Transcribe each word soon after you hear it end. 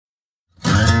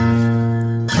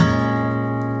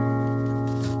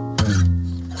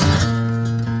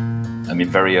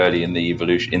mean, very early in the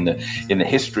evolution, in the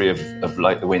history of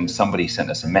Like the Wind, somebody sent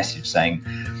us a message saying,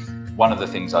 one of the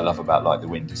things I love about Like the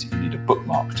Wind is you need a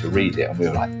bookmark to read it. And we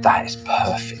were like, that is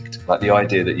perfect. Like the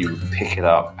idea that you would pick it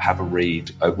up, have a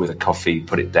read with a coffee,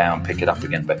 put it down, pick it up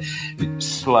again. But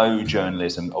slow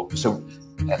journalism. So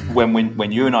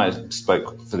when you and I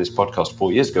spoke for this podcast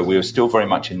 4 years ago, we were still very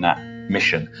much in that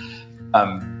mission.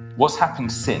 What's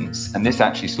happened since, and this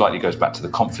actually slightly goes back to the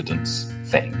confidence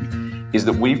thing, is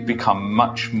that we've become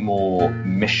much more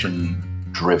mission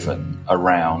driven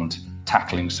around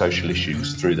tackling social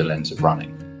issues through the lens of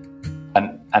running.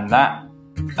 And that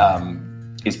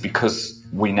is because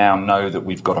we now know that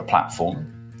we've got a platform.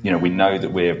 You know, we know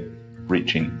that we're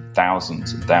reaching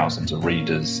thousands and thousands of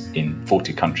readers in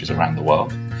 40 countries around the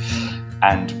world.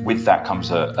 And with that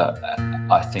comes,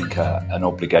 I think, an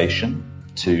obligation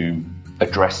to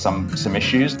address some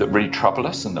issues that really trouble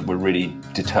us and that we're really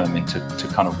determined to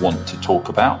kind of want to talk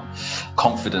about.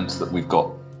 Confidence that we've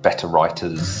got better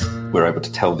writers, we're able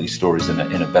to tell these stories in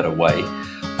a better way.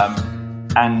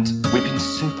 And we've been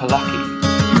super lucky.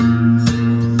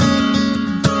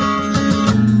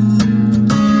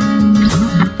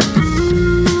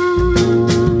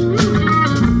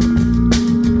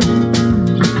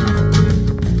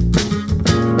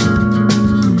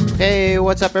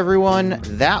 What's up, everyone?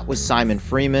 That was Simon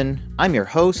Freeman. I'm your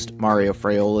host, Mario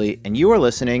Fraioli, and you are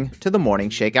listening to the Morning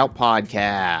Shakeout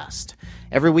Podcast.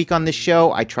 Every week on this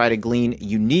show, I try to glean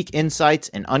unique insights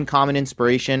and uncommon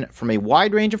inspiration from a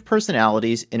wide range of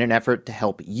personalities in an effort to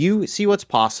help you see what's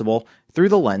possible through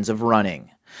the lens of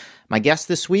running. My guest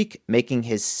this week, making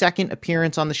his second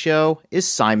appearance on the show, is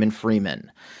Simon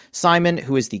Freeman. Simon,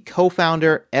 who is the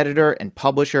co-founder, editor, and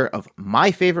publisher of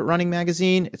my favorite running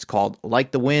magazine. It's called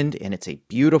Like the Wind, and it's a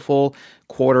beautiful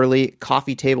quarterly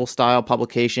coffee table style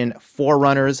publication for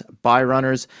runners, by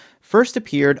runners, first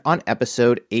appeared on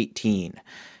episode 18.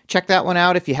 Check that one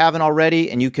out if you haven't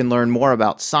already, and you can learn more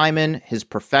about Simon, his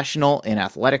professional and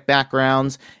athletic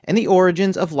backgrounds, and the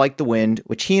origins of Like the Wind,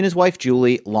 which he and his wife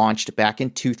Julie launched back in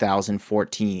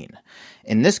 2014.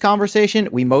 In this conversation,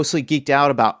 we mostly geeked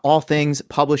out about all things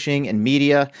publishing and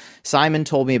media. Simon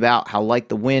told me about how Like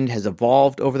the Wind has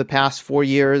evolved over the past 4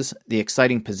 years, the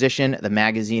exciting position the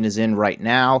magazine is in right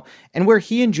now, and where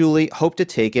he and Julie hope to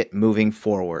take it moving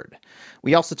forward.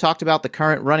 We also talked about the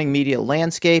current running media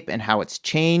landscape and how it's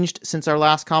changed since our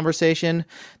last conversation,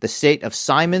 the state of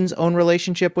Simon's own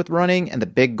relationship with running and the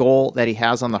big goal that he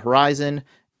has on the horizon,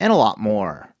 and a lot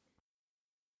more.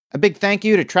 A big thank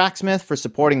you to Tracksmith for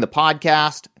supporting the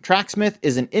podcast. Tracksmith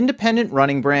is an independent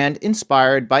running brand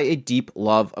inspired by a deep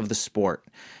love of the sport.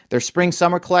 Their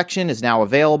spring-summer collection is now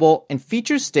available and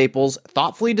features staples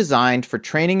thoughtfully designed for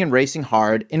training and racing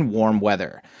hard in warm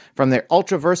weather. From their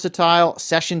ultra-versatile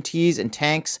session tees and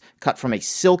tanks cut from a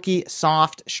silky,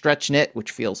 soft stretch knit,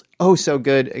 which feels oh so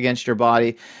good against your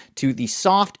body, to the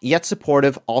soft yet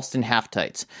supportive Alston half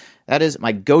tights. That is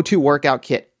my go-to workout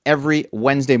kit every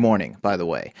Wednesday morning, by the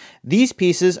way. These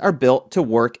pieces are built to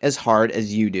work as hard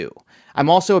as you do. I'm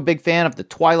also a big fan of the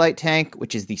Twilight tank,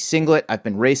 which is the singlet I've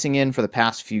been racing in for the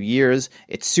past few years.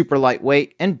 It's super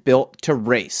lightweight and built to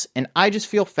race, and I just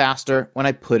feel faster when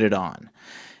I put it on.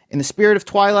 In the spirit of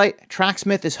Twilight,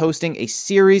 Tracksmith is hosting a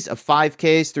series of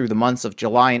 5Ks through the months of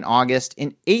July and August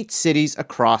in 8 cities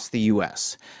across the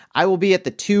U.S. I will be at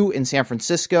the 2 in San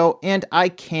Francisco, and I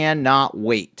cannot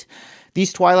wait.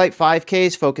 These Twilight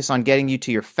 5Ks focus on getting you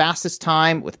to your fastest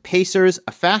time with pacers,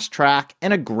 a fast track,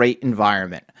 and a great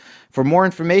environment. For more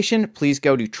information, please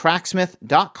go to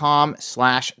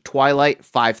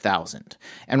tracksmith.com/Twilight5000.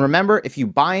 And remember, if you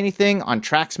buy anything on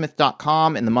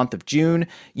tracksmith.com in the month of June,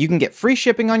 you can get free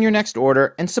shipping on your next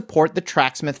order and support the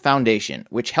Tracksmith Foundation,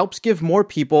 which helps give more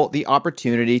people the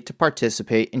opportunity to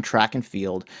participate in track and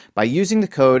field by using the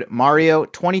code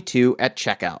MARIO22 at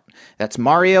checkout. That's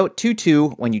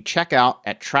Mario22 when you check out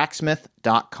at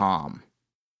tracksmith.com.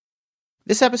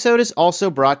 This episode is also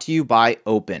brought to you by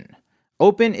Open.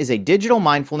 Open is a digital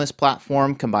mindfulness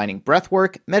platform combining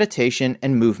breathwork, meditation,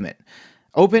 and movement.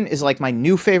 Open is like my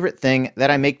new favorite thing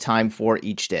that I make time for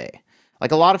each day.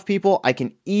 Like a lot of people, I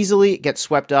can easily get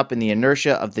swept up in the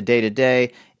inertia of the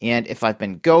day-to-day, and if I've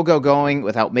been going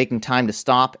without making time to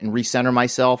stop and recenter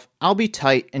myself, I'll be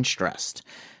tight and stressed.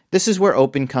 This is where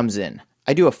Open comes in.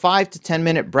 I do a 5 to 10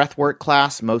 minute breathwork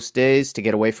class most days to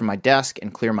get away from my desk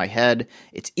and clear my head.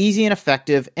 It's easy and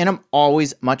effective, and I'm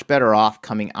always much better off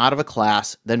coming out of a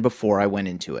class than before I went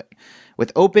into it.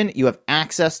 With Open, you have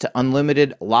access to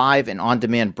unlimited live and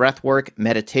on-demand breathwork,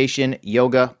 meditation,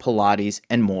 yoga, Pilates,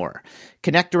 and more.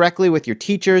 Connect directly with your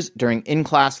teachers during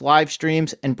in-class live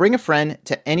streams and bring a friend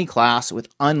to any class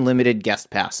with unlimited guest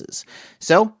passes.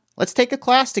 So, let's take a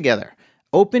class together.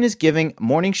 Open is giving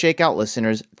Morning Shakeout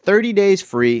listeners 30 days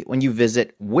free when you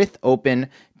visit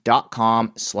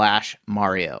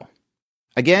withopen.com/Mario.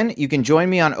 Again, you can join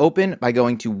me on Open by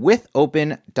going to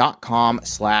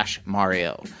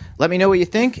withopen.com/Mario. Let me know what you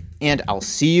think, and I'll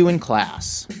see you in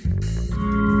class.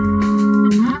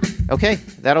 Okay,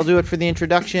 that'll do it for the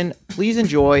introduction. Please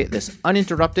enjoy this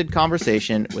uninterrupted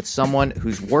conversation with someone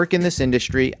whose work in this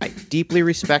industry I deeply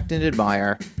respect and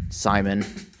admire, Simon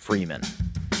Freeman.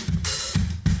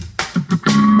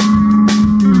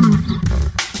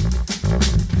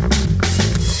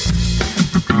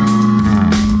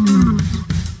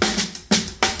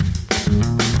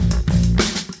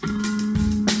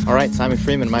 All right, Simon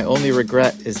Freeman, my only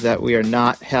regret is that we are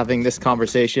not having this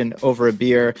conversation over a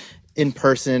beer in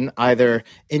person, either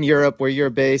in Europe where you're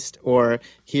based or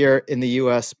here in the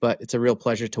US, but it's a real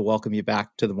pleasure to welcome you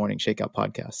back to the Morning Shakeout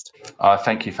podcast.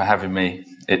 Thank you for having me.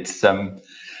 It's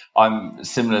I'm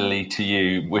similarly to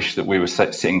you, wish that we were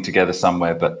sitting together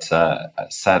somewhere, but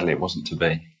sadly it wasn't to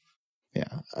be.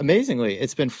 Yeah, amazingly,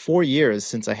 it's been 4 years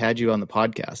since I had you on the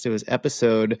podcast. It was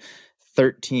episode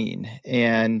 13.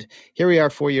 And here we are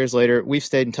 4 years later. We've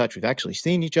stayed in touch. We've actually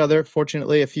seen each other,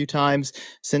 fortunately, a few times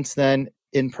since then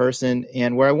in person.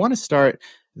 And where I want to start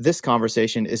this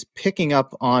conversation is picking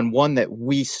up on one that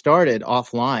we started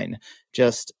offline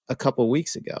just a couple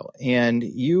weeks ago. And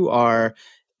you are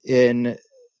in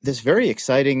this very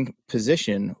exciting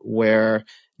position where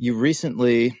you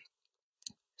recently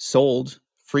sold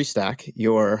Freestack,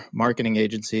 your marketing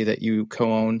agency that you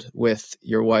co-owned with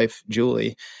your wife,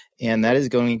 Julie. And that is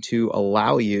going to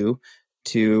allow you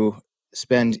to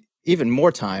spend even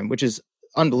more time, which is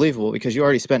unbelievable because you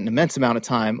already spent an immense amount of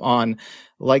time on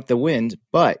Like the Wind,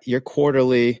 but your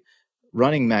quarterly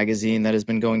running magazine that has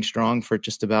been going strong for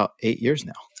just about 8 years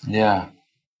now. Yeah,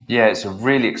 it's a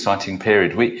really exciting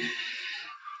period. Going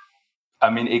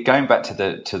back to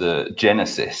the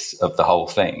genesis of the whole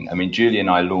thing. I mean, Julie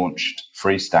and I launched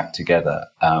Freestack together,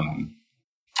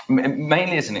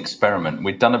 mainly as an experiment.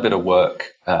 We'd done a bit of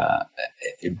work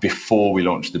before we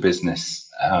launched the business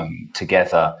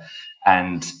together,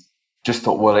 and just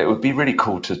thought, well, it would be really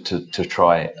cool to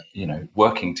try,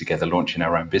 working together, launching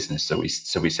our own business. So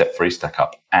we set Freestack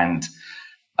up, and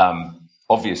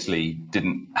obviously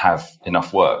didn't have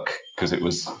enough work because it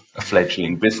was a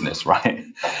fledgling business, right?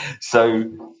 So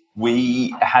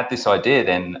we had this idea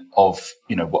then of,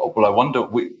 I wonder,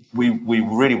 we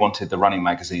really wanted the running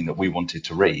magazine that we wanted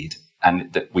to read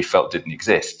and that we felt didn't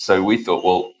exist. So we thought,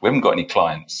 well, we haven't got any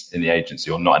clients in the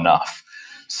agency or not enough.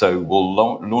 So we'll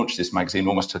launch this magazine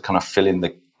almost to kind of fill in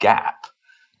the gap.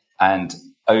 And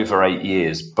over 8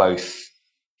 years, both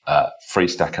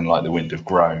Freestack and Like the Wind have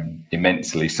grown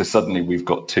immensely. So suddenly we've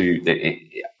got two.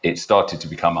 It started to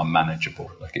become unmanageable.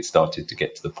 Like it started to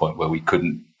get to the point where we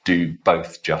couldn't do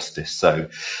both justice. So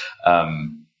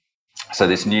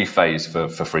this new phase for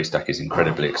Freestack is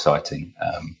incredibly exciting.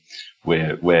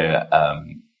 We're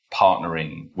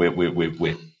partnering.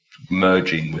 We're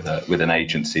merging with an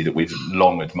agency that we've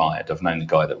long admired. I've known the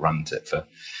guy that runs it for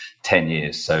 10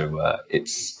 years. So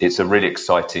it's a really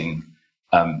exciting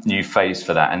new phase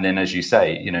for that. And then, as you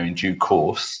say, in due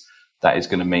course, that is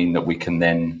going to mean that we can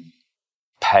then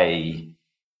pay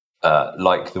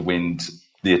Like the Wind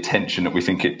the attention that we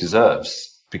think it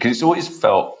deserves, because it's always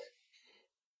felt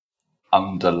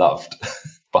underloved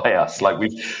by us. Like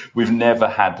we've never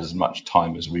had as much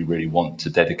time as we really want to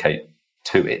dedicate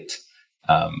to it.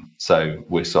 So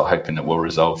we're sort of hoping that we'll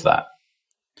resolve that.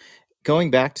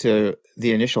 Going back to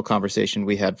the initial conversation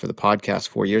we had for the podcast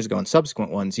 4 years ago and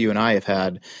subsequent ones you and I have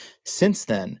had since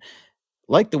then,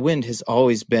 Like the Wind has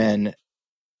always been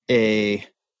a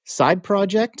side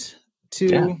project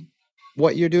to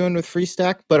what you're doing with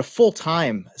Freestack, but a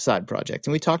full-time side project.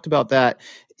 And we talked about that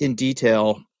in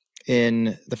detail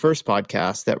in the first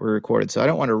podcast that we recorded. So I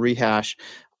don't want to rehash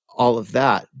all of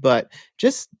that, but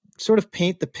just sort of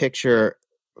paint the picture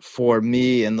for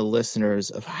me and the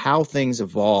listeners of how things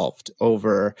evolved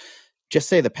over, just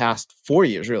say, the past 4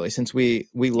 years, really, since we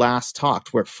last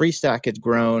talked, where Freestack had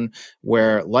grown,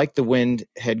 where Like the Wind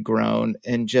had grown,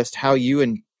 and just how you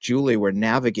and Julie were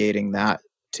navigating that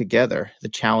together, the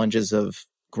challenges of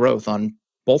growth on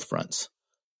both fronts.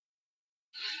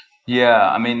 Yeah,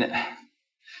 I mean,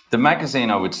 the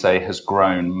magazine, I would say, has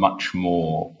grown much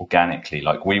more organically.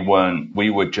 Like we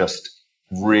were just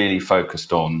really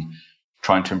focused on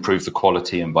trying to improve the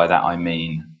quality. And by that, I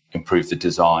mean, improve the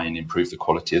design, improve the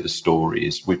quality of the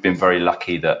stories. We've been very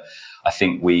lucky that I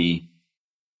think we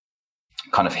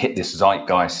kind of hit this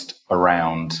zeitgeist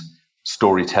around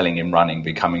storytelling in running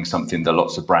becoming something that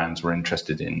lots of brands were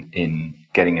interested in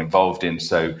getting involved in.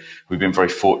 So we've been very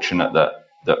fortunate that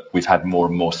that we've had more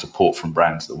and more support from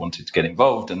brands that wanted to get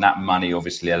involved, and that money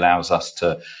obviously allows us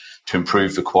to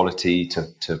improve the quality,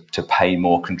 to pay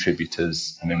more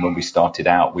contributors. I mean, when we started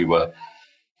out, we were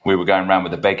going around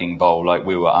with a begging bowl, like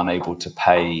we were unable to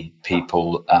pay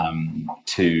people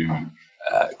to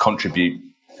contribute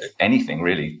anything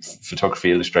really,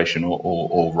 photography, illustration,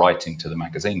 or writing to the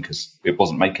magazine, because it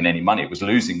wasn't making any money. It was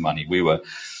losing money. We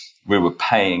were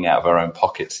paying out of our own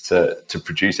pockets to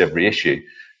produce every issue.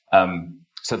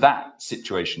 So that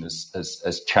situation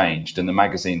has changed, and the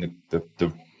magazine,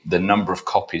 the number of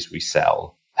copies we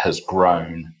sell has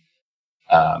grown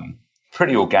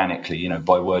pretty organically,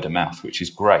 by word of mouth, which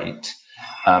is great.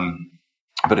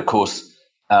 But of course,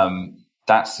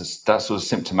 that's sort of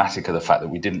symptomatic of the fact that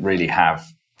we didn't really have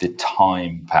the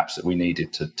time, perhaps, that we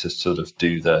needed to sort of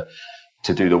do the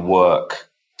work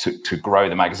to grow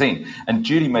the magazine. And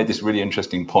Julie made this really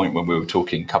interesting point when we were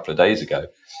talking a couple of days ago.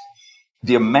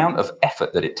 The amount of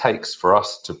effort that it takes for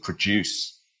us to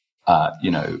produce,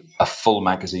 a full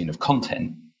magazine of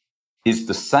content is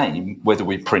the same whether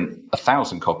we print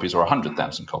 1,000 copies or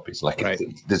 100,000 copies. Like, right.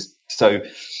 So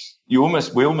we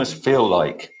almost feel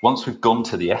like once we've gone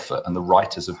to the effort, and the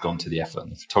writers have gone to the effort,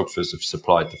 and the photographers have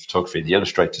supplied the photography, the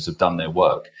illustrators have done their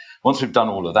work. Once we've done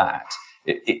all of that,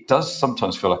 it does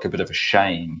sometimes feel like a bit of a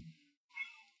shame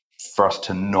for us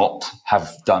to not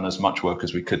have done as much work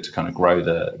as we could to kind of grow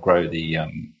the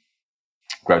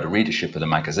readership of the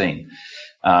magazine.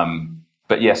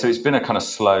 But yeah, so it's been a kind of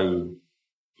slow,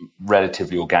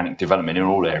 relatively organic development in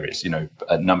all areas,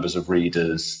 numbers of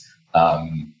readers,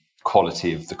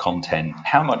 quality of the content,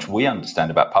 how much we understand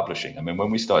about publishing. I mean,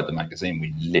 when we started the magazine,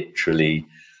 we literally,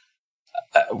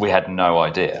 we had no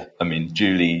idea. I mean,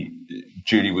 Julie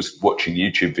was watching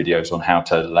YouTube videos on how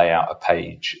to lay out a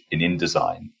page in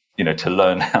InDesign, to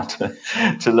learn how to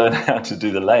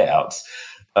do the layouts.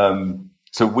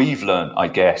 So we've learned, I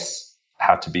guess,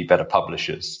 how to be better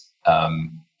publishers.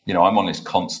 I'm on this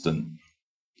constant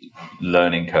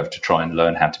learning curve to try and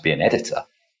learn how to be an editor.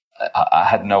 I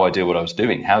had no idea what I was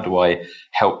doing. How do I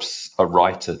help a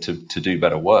writer to do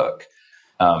better work?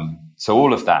 So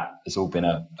all of that has all been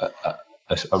a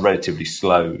relatively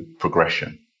slow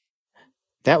progression.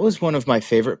 That was one of my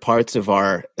favorite parts of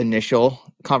our initial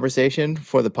conversation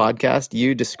for the podcast,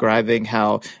 you describing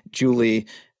how Julie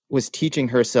was teaching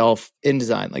herself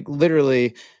InDesign, like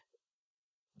literally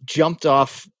jumped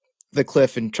off the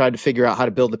cliff and tried to figure out how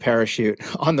to build the parachute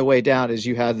on the way down as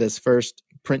you had this first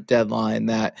print deadline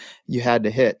that you had to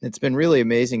hit. It's been really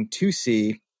amazing to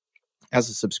see, as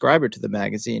a subscriber to the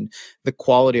magazine, the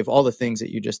quality of all the things that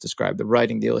you just described, the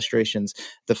writing, the illustrations,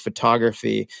 the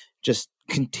photography, just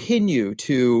continue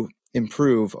to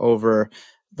improve over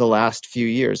the last few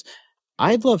years.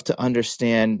 I'd love to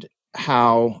understand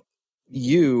how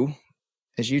you,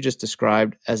 as you just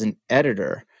described, as an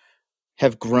editor,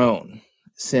 have grown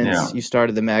since you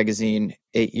started the magazine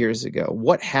 8 years ago.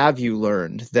 What have you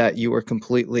learned that you were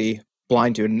completely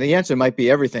blind to? And the answer might be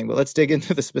everything, but let's dig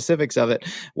into the specifics of it.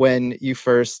 When you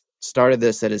first started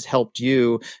this, that has helped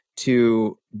you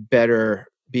to better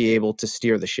be able to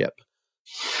steer the ship.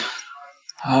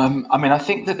 I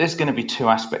think that there's going to be two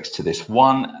aspects to this.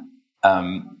 One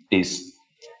is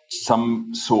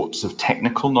some sorts of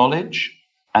technical knowledge,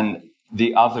 and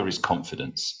the other is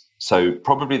confidence. So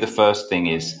probably the first thing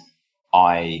is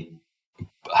I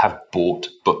have bought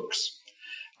books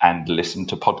and listened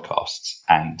to podcasts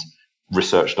and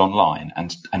researched online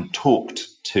and talked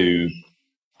to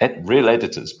real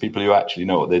editors, people who actually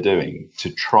know what they're doing, to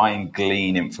try and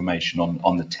glean information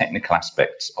on the technical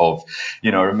aspects of, I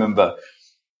remember,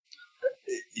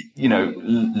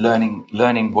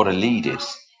 learning what a lead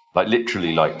is, like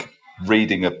literally like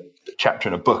reading a chapter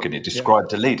in a book and it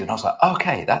described a lead, and I was like,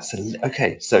 okay,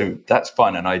 so that's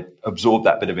fine. And I absorbed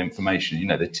that bit of information,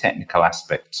 the technical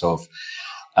aspects of,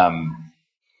 how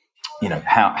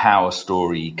a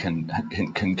story can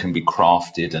be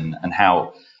crafted, and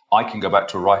how I can go back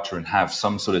to a writer and have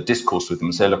some sort of discourse with them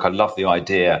and say, look, I love the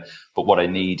idea, but what I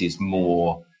need is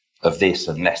more of this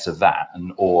and less of that.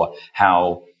 Or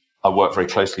how I work very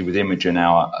closely with Imogen,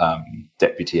 our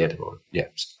deputy editor,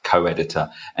 co-editor,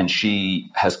 and she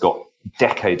has got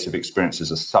decades of experience as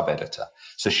a sub-editor.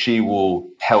 So she will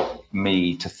help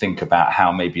me to think about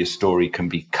how maybe a story can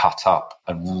be cut up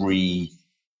and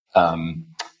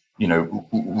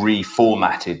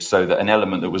reformatted so that an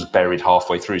element that was buried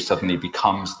halfway through suddenly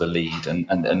becomes the lead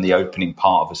and the opening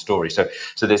part of a story. So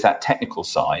there's that technical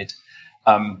side.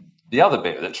 The other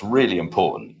bit that's really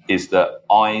important is that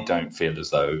I don't feel as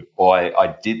though, or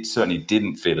I certainly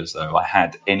didn't feel as though I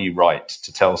had any right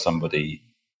to tell somebody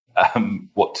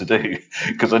what to do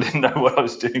because I didn't know what I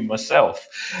was doing myself.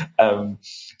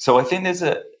 So I think there's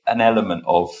an element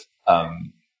of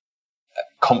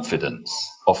confidence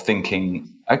of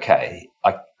thinking, okay,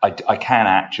 I can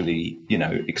actually,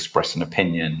 express an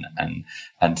opinion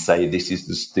and say this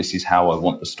is how I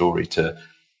want the story to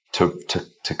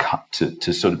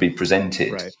sort of be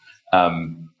presented, right.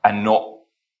 And not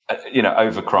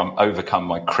overcome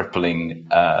my crippling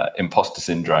imposter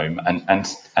syndrome and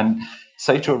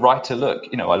say to a writer, look,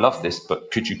 I love this, but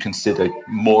could you consider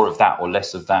more of that or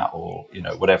less of that, or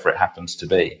whatever it happens to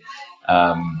be.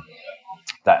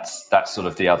 That's sort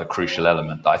of the other crucial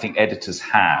element that I think editors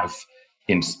have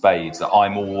in spades that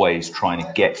I'm always trying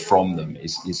to get from them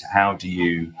is how do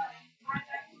you,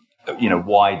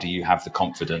 why do you have the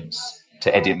confidence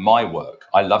to edit my work?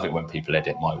 I love it when people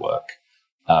edit my work.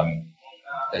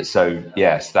 So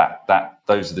yes, that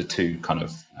those are the two kind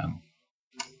of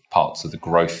parts of the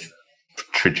growth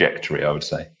trajectory, I would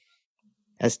say.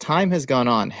 As time has gone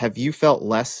on, have you felt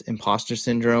less imposter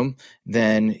syndrome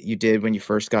than you did when you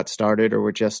first got started or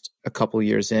were just a couple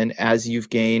years in, as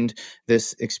you've gained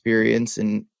this experience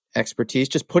and expertise,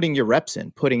 just putting your reps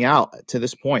in, putting out to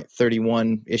this point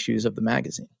 31 issues of the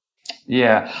magazine?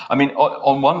 Yeah, I mean,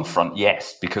 on one front,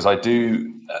 yes, because I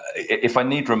do. If I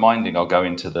need reminding, I'll go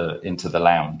into the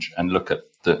lounge and look at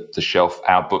the shelf,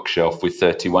 our bookshelf with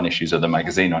 31 issues of the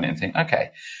magazine on it, and think, okay,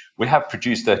 we have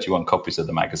produced 31 copies of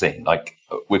the magazine. Like,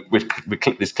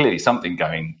 there's clearly something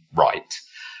going right.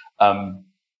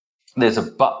 There's a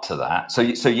but to that. So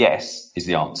yes is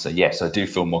the answer. Yes, I do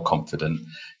feel more confident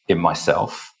in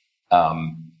myself.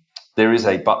 There is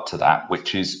a but to that,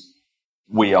 which is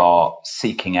we are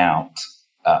seeking out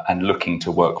and looking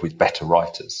to work with better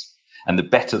writers. And the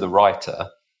better the writer,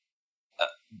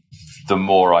 the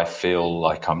more I feel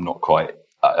like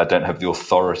I don't have the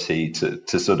authority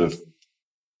to sort of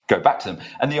go back to them.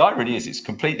 And the irony is it's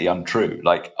completely untrue.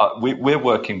 Like we're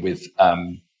working with,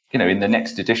 in the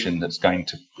next edition that's gone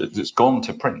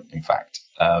to print, in fact,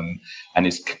 and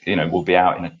is, will be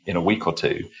out in a week or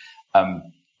two.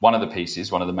 One of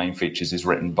the main features is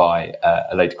written by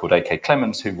a lady called A.K.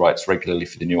 Clemens, who writes regularly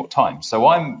for the New York Times. So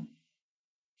I'm,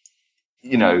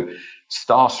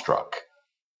 starstruck.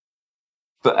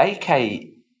 But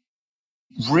A.K.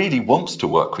 really wants to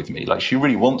work with me. Like, she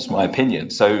really wants my opinion.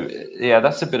 So, yeah,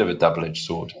 that's a bit of a double-edged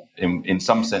sword. In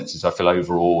some senses, I feel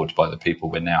overawed by the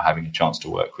people we're now having a chance to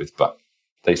work with. But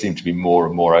they seem to be more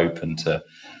and more open to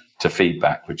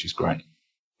feedback, which is great.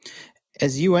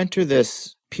 As you enter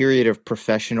this period of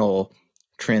professional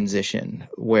transition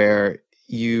where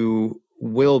you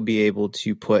will be able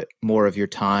to put more of your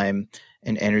time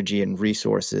and energy and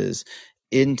resources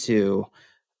into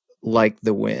Like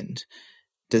the Wind,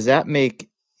 does that make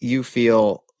you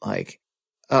feel like,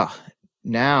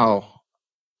 now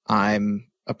I'm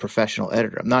a professional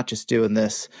editor? I'm not just doing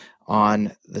this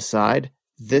on the side.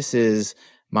 This is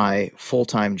my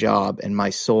full-time job and my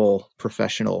sole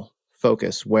professional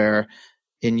focus, where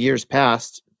in years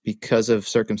past, because of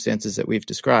circumstances that we've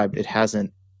described, it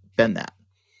hasn't been that.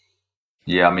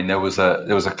 Yeah, I mean, there was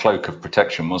a cloak of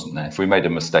protection, wasn't there? If we made a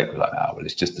mistake, we're like, well,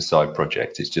 it's just a side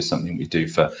project. It's just something we do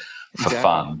for exactly.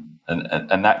 Fun,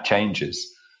 and that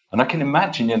changes. And I can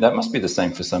imagine, that must be the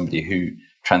same for somebody who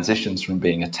transitions from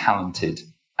being a talented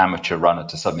amateur runner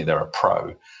to suddenly they're a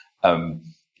pro.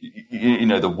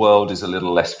 The world is a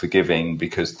little less forgiving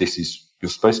because you're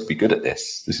supposed to be good at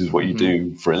this. This is what you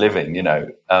do for a living,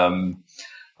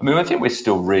 I think we're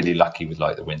still really lucky with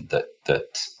Like the Wind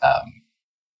that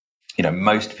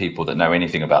most people that know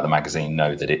anything about the magazine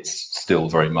know that it's still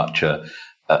very much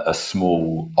a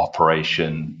small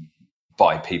operation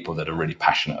by people that are really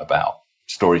passionate about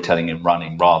storytelling and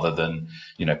running rather than,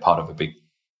 part of a big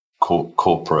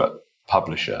corporate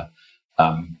publisher.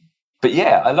 But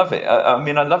yeah, I love it.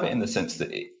 I love it in the sense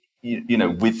that,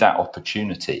 with that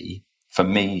opportunity for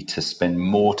me to spend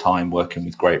more time working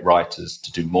with great writers,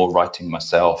 to do more writing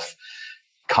myself,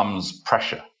 comes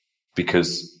pressure,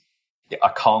 because I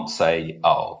can't say,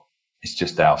 it's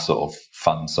just our sort of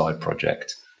fun side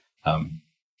project.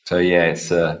 So yeah, it's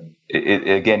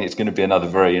going to be another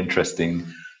very interesting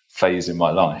phase in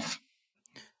my life.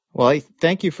 Well, I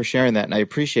thank you for sharing that, and I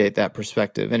appreciate that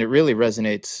perspective. And it really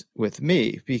resonates with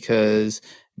me because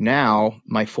now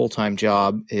my full-time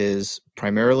job is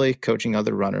primarily coaching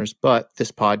other runners, but this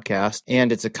podcast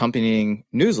and its accompanying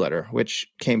newsletter, which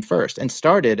came first and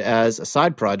started as a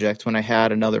side project when I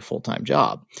had another full-time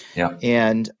job. Yeah.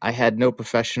 And I had no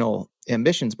professional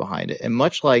ambitions behind it. And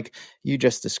much like you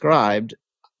just described,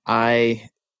 I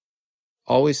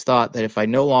always thought that if I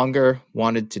no longer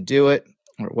wanted to do it,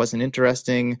 or it wasn't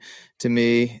interesting to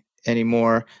me,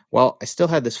 anymore, while I still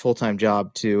had this full-time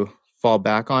job to fall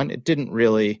back on, it didn't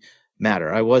really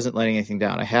matter. I wasn't letting anything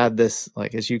down. I had this,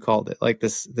 like, as you called it, like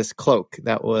this cloak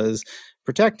that was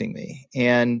protecting me.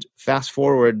 And fast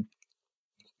forward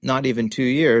not even 2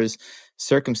 years,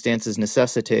 circumstances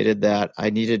necessitated that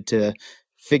I needed to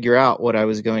figure out what I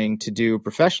was going to do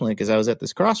professionally, because I was at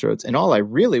this crossroads, and all I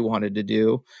really wanted to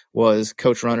do was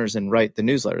coach runners and write the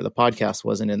newsletter. The podcast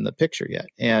wasn't in the picture yet.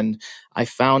 And I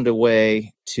found a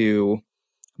way to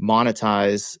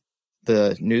monetize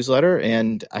the newsletter.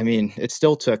 And I mean, it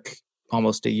still took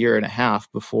almost a year and a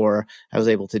half before I was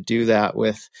able to do that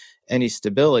with any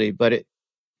stability, but it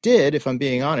did, if I'm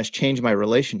being honest, change my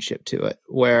relationship to it,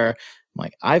 where I'm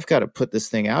like, I've got to put this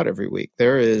thing out every week.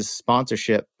 There is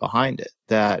sponsorship behind it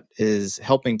that is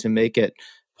helping to make it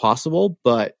possible,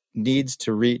 but needs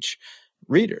to reach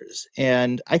readers.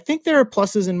 And I think there are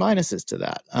pluses and minuses to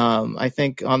that. I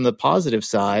think on the positive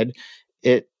side,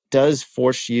 it does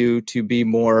force you to be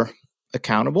more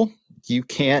accountable. You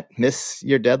can't miss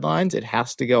your deadlines. It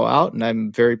has to go out. And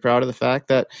I'm very proud of the fact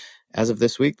that as of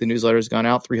this week, the newsletter has gone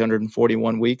out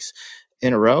 341 weeks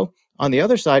in a row. On the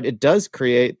other side, it does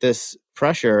create this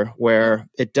pressure where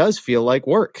it does feel like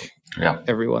work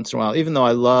every once in a while, even though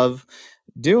I love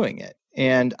doing it.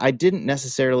 And I didn't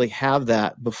necessarily have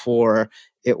that before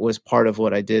it was part of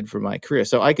what I did for my career.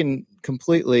 So I can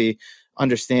completely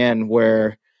understand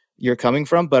where you're coming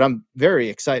from, but I'm very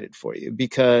excited for you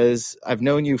because I've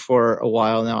known you for a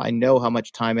while now. I know how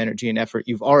much time, energy, and effort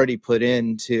you've already put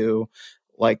into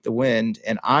Like the Wind.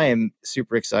 And I am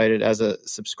super excited as a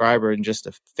subscriber and just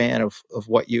a fan of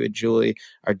what you and Julie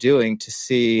are doing to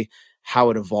see how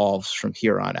it evolves from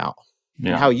here on out.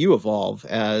 And how you evolve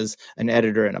as an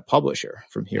editor and a publisher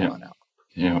from here on out.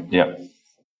 Yeah.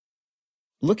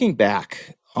 Looking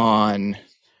back on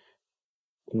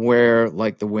where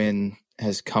Like the Wind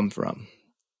has come from,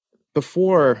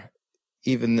 before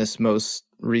even this most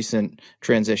recent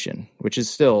transition, which is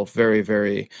still very,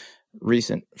 very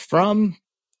recent, from,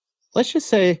 let's just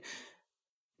say,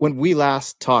 when we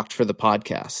last talked for the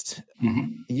podcast,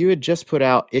 you had just put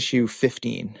out issue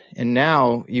 15, and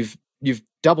now you've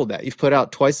doubled that. You've put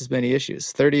out twice as many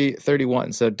issues,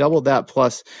 31. So doubled that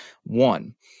plus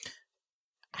one.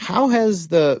 How has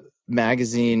the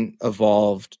magazine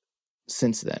evolved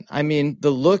since then? I mean, the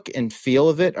look and feel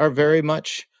of it are very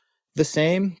much the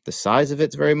same. The size of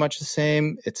it's very much the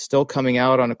same. It's still coming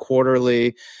out on a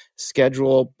quarterly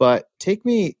schedule, but take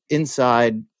me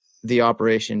inside the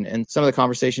operation and some of the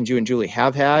conversations you and Julie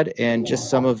have had, and just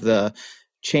some of the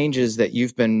changes that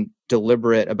you've been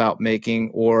deliberate about making,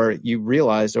 or you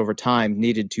realized over time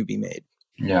needed to be made.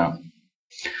 Yeah.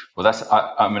 Well,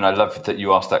 I mean, I love that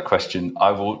you asked that question.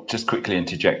 I will just quickly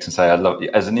interject and say, I love,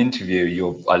 as an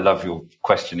interviewer, I love your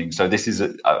questioning. So this is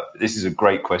a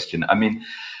great question. I mean,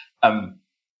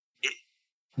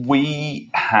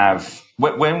 we have,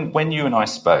 when you and I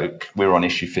spoke, we were on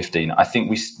issue 15. I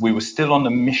think we were still on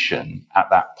a mission at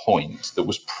that point that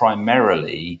was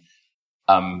primarily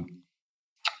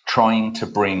trying to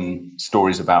bring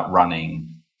stories about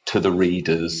running to the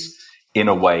readers in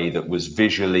a way that was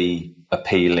visually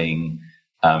appealing,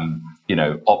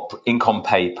 ink on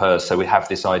paper. So we have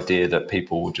this idea that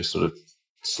people will just sort of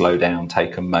slow down,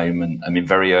 take a moment. I mean,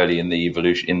 very early in the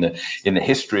evolution, in the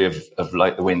history of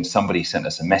Like the Wind, somebody sent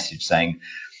us a message saying,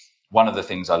 one of the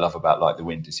things I love about Like the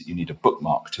Wind is that you need a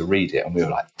bookmark to read it. And we were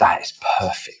like, that is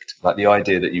perfect. Like the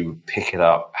idea that you would pick it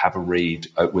up, have a read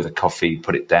with a coffee,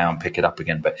 put it down, pick it up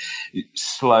again, but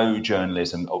slow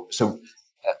journalism. So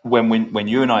when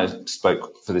you and I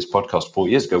spoke for this podcast 4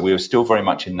 years ago, we were still very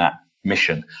much in that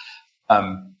mission.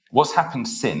 What's happened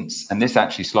since, and this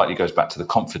actually slightly goes back to the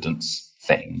confidence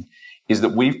thing, is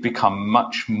that we've become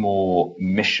much more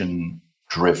mission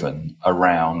driven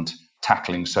around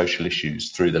tackling social issues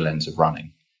through the lens of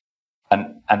running.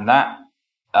 And that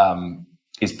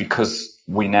is because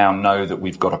we now know that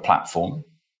we've got a platform.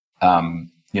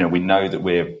 We know that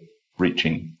we're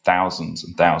reaching thousands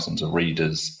and thousands of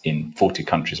readers in 40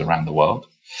 countries around the world.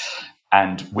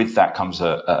 And with that comes,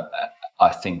 I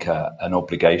think, an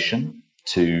obligation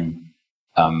to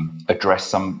address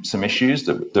some issues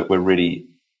that we're really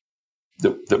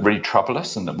that really trouble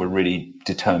us and that we're really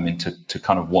determined to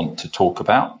kind of want to talk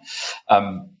about.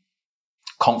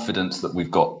 Confidence that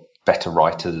we've got better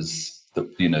writers, that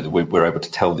we're able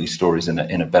to tell these stories in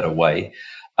a better way.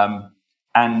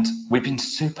 And we've been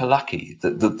super lucky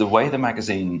that the way the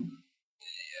magazine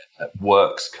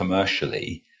works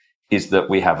commercially is that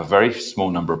we have a very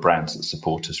small number of brands that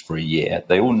support us for a year.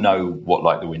 They all know what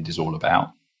Like the Wind is all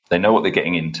about. They know what they're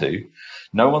getting into.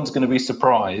 No one's going to be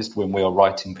surprised when we are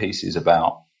writing pieces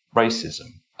about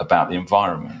racism, about the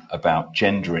environment, about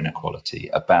gender inequality,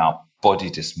 about body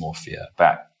dysmorphia,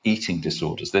 about eating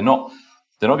disorders. They're not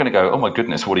going to go, oh my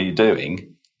goodness, what are you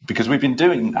doing? Because we've been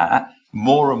doing that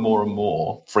more and more and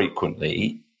more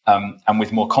frequently, and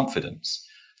with more confidence.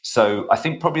 So I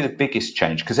think probably the biggest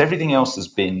change, because everything else has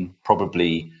been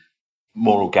probably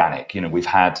more organic. You know, we've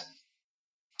had,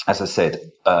 as I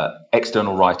said,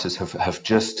 external writers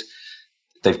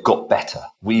they've got better.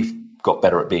 We've got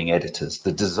better at being editors.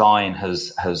 The design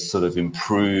has sort of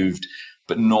improved,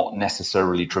 but not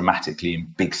necessarily dramatically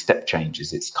in big step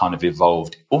changes. It's kind of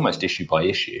evolved almost issue by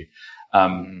issue.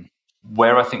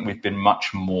 Where I think we've been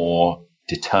much more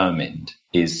determined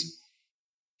is,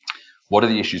 what are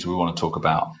the issues we want to talk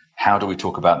about? How do we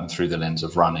talk about them through the lens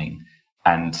of running?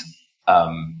 And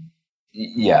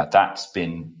that's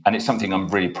been, and it's something I'm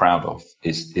really proud of,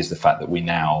 is the fact that we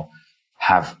now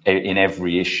have, in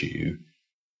every issue,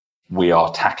 we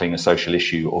are tackling a social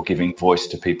issue or giving voice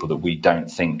to people that we don't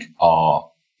think are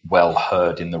well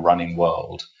heard in the running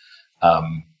world.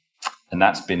 And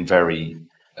that's been very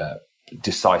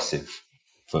decisive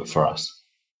for us.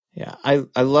 Yeah,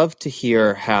 I love to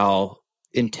hear how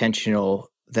intentional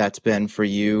that's been for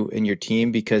you and your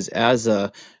team, because as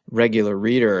a regular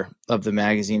reader of the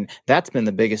magazine, that's been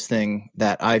the biggest thing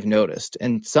that I've noticed.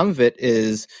 And some of it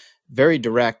is very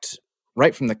direct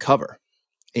right from the cover,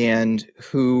 and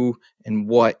who and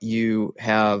what you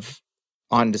have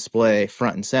on display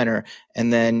front and center.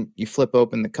 And then you flip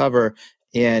open the cover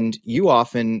and you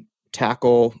often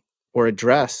tackle or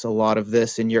address a lot of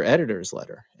this in your editor's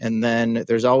letter. And then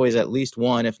there's always at least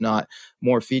one, if not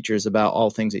more, features about all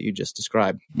things that you just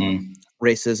described.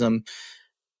 Racism,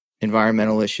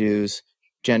 environmental issues,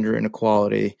 gender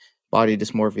inequality, body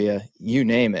dysmorphia, you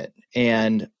name it.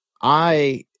 And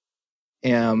I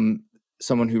am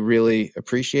someone who really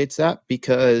appreciates that,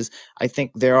 because I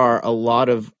think there are a lot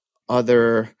of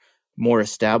other more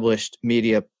established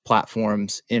media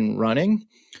platforms in running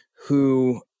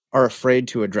who are afraid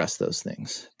to address those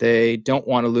things. They don't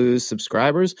want to lose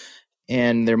subscribers,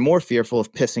 and they're more fearful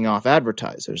of pissing off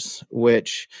advertisers,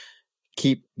 which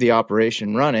keep the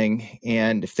operation running.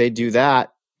 And if they do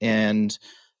that and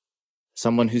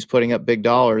someone who's putting up big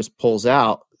dollars pulls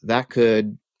out, that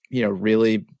could,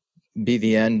 really be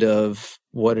the end of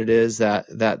what it is that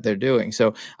they're doing.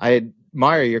 So I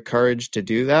admire your courage to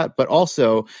do that, but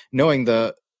also knowing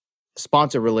the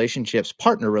sponsor relationships,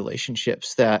 partner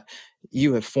relationships that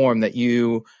you have formed, that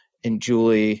you and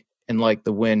Julie and Like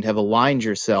the Wind have aligned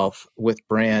yourself with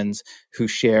brands who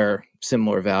share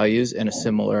similar values and a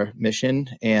similar mission.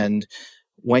 And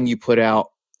when you put out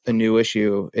a new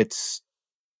issue, it's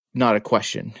not a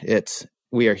question. It's,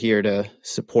 we are here to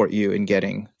support you in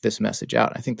getting this message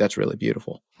out. I think that's really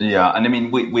beautiful. Yeah. And I mean,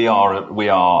 we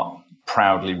are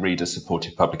proudly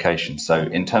reader-supported publications. So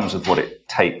in terms of what it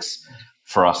takes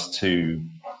for us to,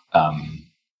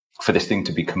 for this thing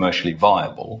to be commercially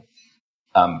viable,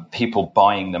 people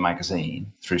buying the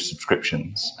magazine through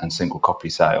subscriptions and single copy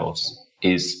sales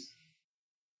is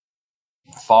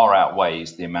far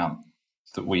outweighs the amount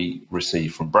that we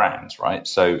receive from brands, right?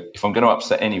 So if I'm going to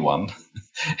upset anyone,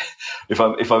 if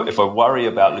I worry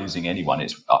about losing anyone,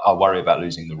 I worry about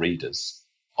losing the readers,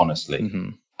 honestly. Mm-hmm.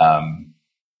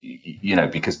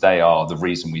 Because they are the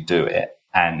reason we do it,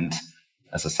 and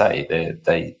as I say,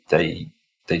 they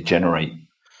generate,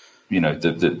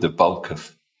 the bulk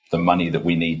of the money that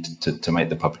we need to make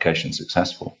the publication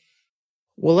successful.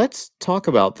 Well, let's talk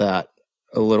about that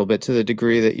a little bit, to the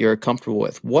degree that you're comfortable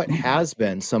with. What has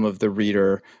been some of the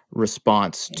reader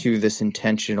response to this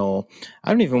intentional,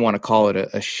 I don't even want to call it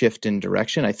a shift in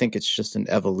direction. I think it's just an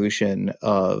evolution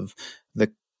of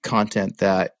the content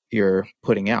that you're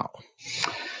putting out.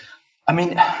 I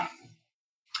mean,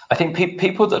 I think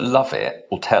people that love it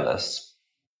will tell us.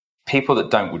 People that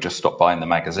don't will just stop buying the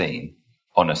magazine.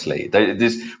 Honestly,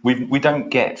 we don't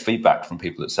get feedback from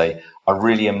people that say, I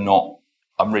really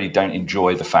don't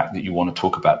enjoy the fact that you want to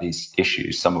talk about these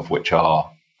issues, some of which are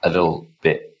a little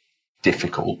bit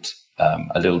difficult,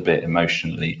 a little bit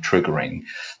emotionally triggering.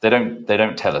 They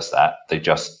don't tell us that. They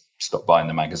just stop buying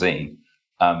the magazine.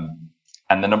 And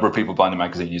the number of people buying the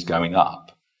magazine is going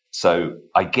up. So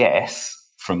I guess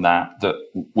from that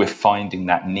we're finding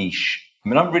that niche. I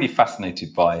mean, I'm really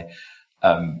fascinated by,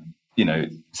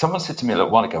 someone said to me a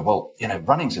little while ago, well,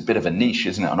 running's a bit of a niche,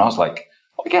 isn't it? And I was like,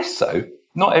 well, I guess so.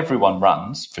 Not everyone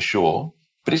runs, for sure,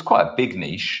 but it's quite a big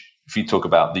niche if you talk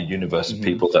about the universe of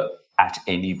people that at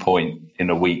any point in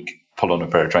a week pull on a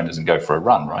pair of trainers and go for a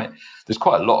run, right? There's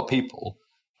quite a lot of people.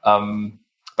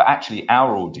 But actually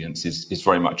our audience is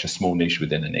very much a small niche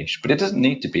within a niche, but it doesn't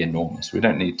need to be enormous. We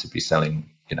don't need to be selling,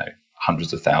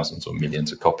 hundreds of thousands or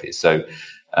millions of copies. So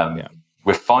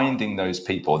we're finding those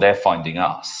people, they're finding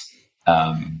us.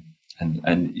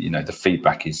 And you know,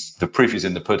 the proof is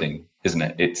in the pudding, isn't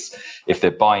it? It's if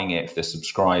they're buying it, if they're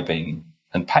subscribing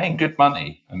and paying good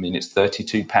money. I mean, it's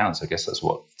 £32. I guess that's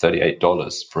what,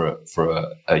 $38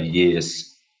 for a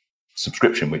year's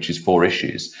subscription, which is 4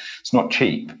 issues. It's not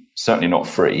cheap, certainly not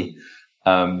free.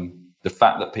 The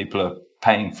fact that people are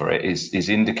paying for it is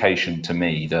indication to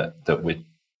me that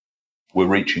we're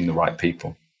reaching the right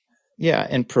people. Yeah,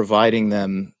 and providing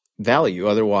them value.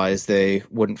 Otherwise, they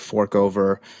wouldn't fork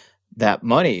over that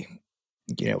money,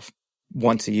 you know,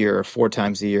 once a year or 4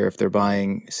 times a year if they're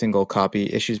buying single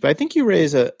copy issues. But I think you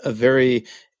raise a very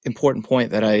important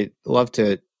point that I love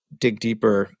to dig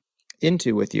deeper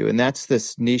into with you, and that's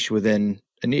this niche within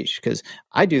a niche, because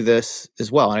I do this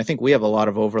as well. And I think we have a lot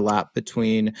of overlap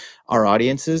between our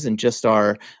audiences and just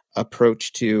our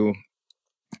approach to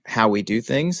how we do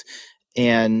things.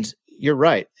 And you're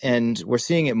right. And we're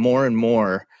seeing it more and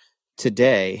more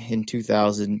today in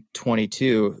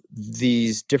 2022,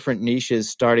 these different niches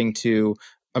starting to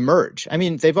emerge. I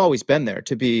mean, they've always been there,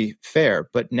 to be fair,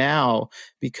 but now,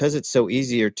 because it's so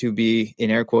easier to be, in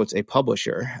air quotes, a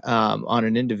publisher on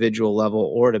an individual level,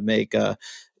 or to make a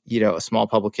small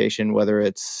publication, whether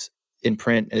it's in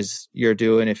print as you're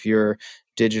doing, if you're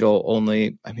digital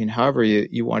only, I mean, however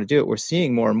you want to do it, we're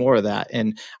seeing more and more of that.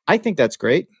 And I think that's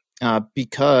great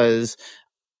because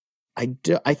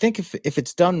I think if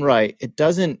it's done right, it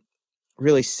doesn't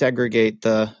really segregate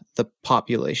the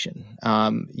population.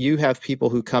 You have people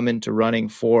who come into running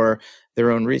for their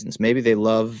own reasons. Maybe they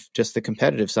love just the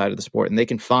competitive side of the sport and they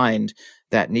can find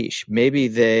that niche. Maybe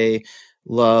they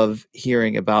love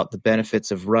hearing about the benefits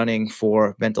of running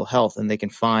for mental health and they can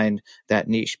find that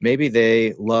niche. Maybe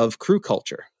they love crew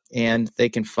culture and they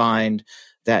can find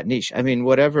that niche. I mean,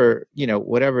 whatever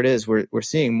it is, we're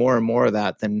seeing more and more of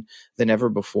that than ever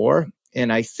before.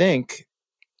 And I think,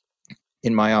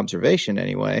 in my observation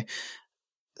anyway,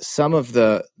 some of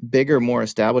the bigger, more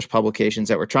established publications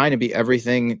that were trying to be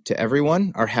everything to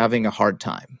everyone are having a hard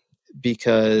time,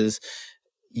 because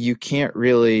you can't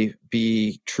really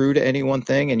be true to any one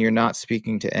thing and you're not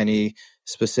speaking to any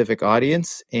specific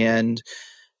audience, and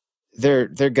they're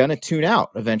going to tune out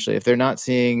eventually if they're not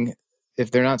seeing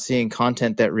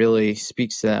content that really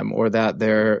speaks to them or that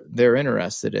they're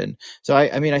interested in. So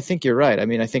I mean, I think you're right. I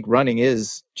mean, I think running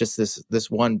is just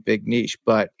this one big niche,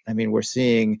 but I mean, we're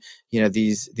seeing,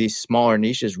 these smaller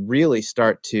niches really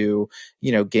start to,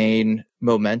 gain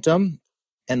momentum.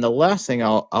 And the last thing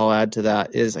I'll add to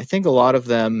that is I think a lot of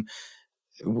them,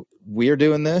 we're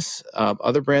doing this,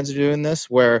 other brands are doing this,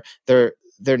 where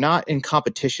they're not in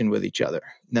competition with each other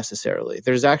necessarily.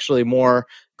 There's actually more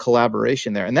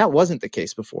collaboration there. And that wasn't the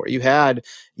case before. You had,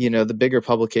 the bigger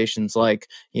publications like,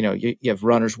 you have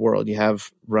Runner's World, you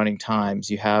have Running Times,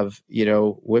 you have,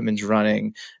 Women's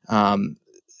Running,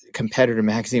 Competitor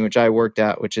Magazine, which I worked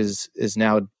at, which is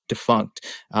now defunct,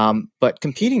 but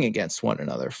competing against one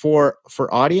another for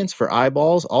audience, for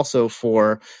eyeballs, also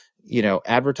for,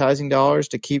 advertising dollars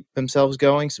to keep themselves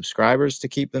going, subscribers to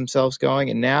keep themselves going.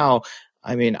 And now,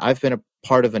 I mean, I've been a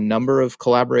part of a number of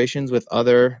collaborations with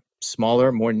other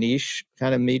smaller, more niche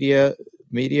kind of media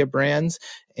brands.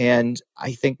 And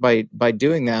I think by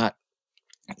doing that,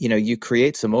 you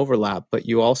create some overlap, but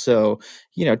you also,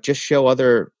 just show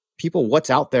other people what's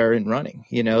out there in running,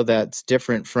 that's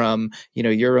different from,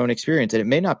 your own experience. And it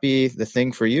may not be the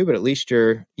thing for you, but at least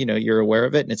you're aware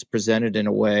of it and it's presented in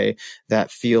a way that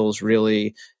feels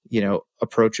really,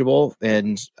 approachable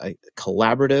and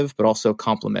collaborative, but also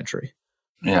complementary.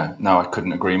 Yeah, no, I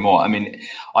couldn't agree more. I mean,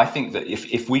 I think that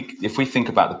if we think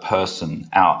about the person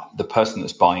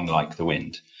that's buying Like the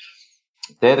Wind,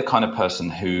 they're the kind of person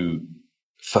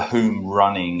for whom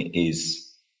running is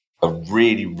a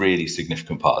really, really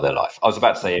significant part of their life. I was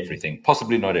about to say everything,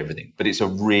 possibly not everything, but it's a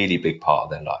really big part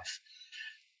of their life.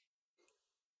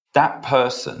 That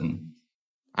person.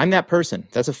 I'm that person.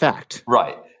 That's a fact.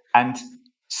 Right. And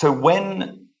so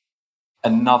when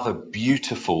another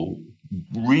beautiful,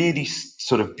 really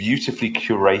sort of beautifully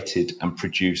curated and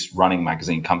produced running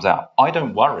magazine comes out, I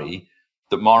don't worry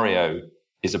that Mario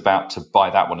is about to buy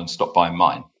that one and stop buying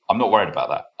mine. I'm not worried about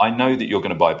that. I know that you're going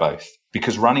to buy both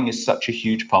because running is such a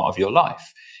huge part of your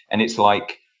life. And it's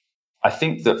like, I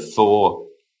think that for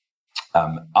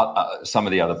some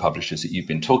of the other publishers that you've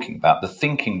been talking about, the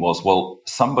thinking was, well,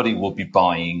 somebody will be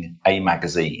buying a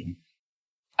magazine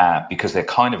because they're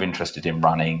kind of interested in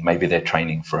running. Maybe they're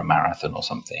training for a marathon or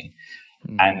something.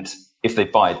 And if they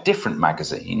buy a different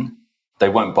magazine, they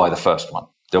won't buy the first one.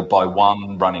 They'll buy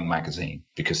one running magazine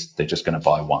because they're just going to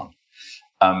buy one.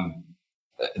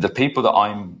 The people that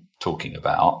I'm talking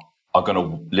about are going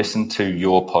to listen to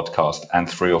your podcast and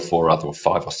 3 or 4 other, or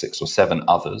 5 or 6 or 7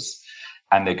 others,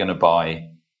 and they're going to buy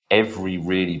every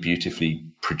really beautifully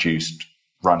produced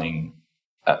running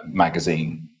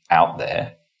magazine out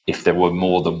there if there were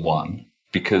more than one,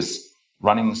 because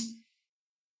running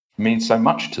means so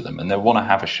much to them, and they want to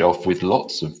have a shelf with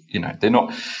lots of, they're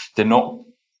not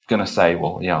going to say,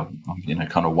 well, yeah, I'm,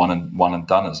 kind of one and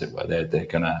done, as it were. They're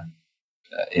going to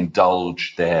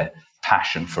indulge their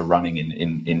passion for running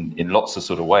in lots of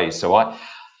sort of ways. So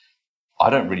I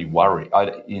don't really worry. I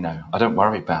don't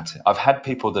worry about it. I've had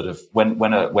people that have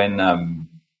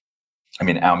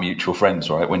our mutual friends,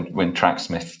 right? When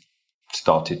Tracksmith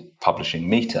started publishing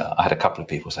Meter, I had a couple of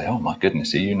people say, "Oh my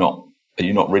goodness, are you not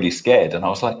really scared?" And I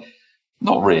was like,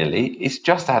 "Not really. It's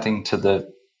just adding to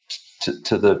the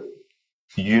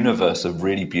universe of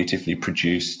really beautifully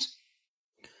produced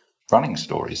running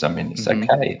stories. I mean, it's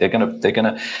okay. They're gonna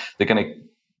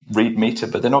read Meter,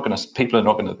 but those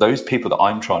people that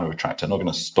I'm trying to attract are not going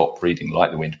to stop reading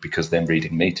Like the Wind because they're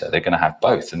reading Meter. They're going to have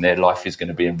both, and their life is going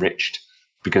to be enriched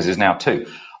because there's now 2.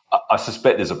 I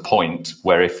suspect there's a point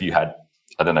where if you had,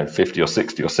 I don't know, 50 or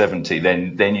 60 or 70,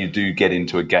 then you do get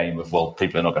into a game of, well,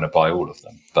 people are not going to buy all of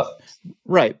them. But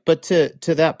right. But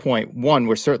to that point, one,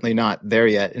 we're certainly not there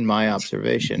yet in my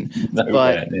observation.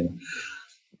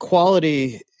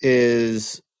 Quality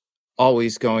is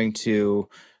always going to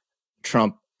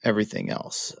trump everything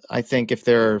else. I think if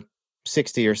there are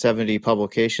 60 or 70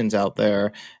 publications out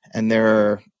there and there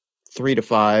are 3 to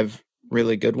 5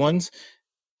 really good ones,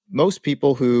 most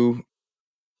people who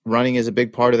running is a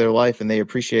big part of their life and they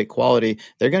appreciate quality,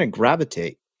 they're going to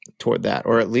gravitate toward that,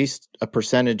 or at least a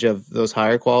percentage of those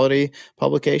higher quality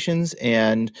publications,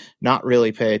 and not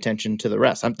really pay attention to the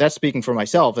rest. That's speaking for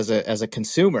myself as a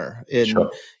consumer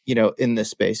in this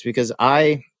space, because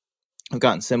I have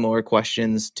gotten similar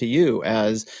questions to you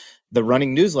as the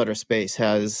running newsletter space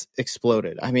has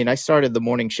exploded. I mean, I started the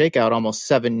Morning Shakeout almost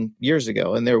 7 years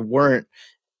ago, and there weren't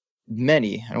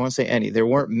many, I don't want to say any, there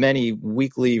weren't many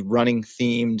weekly running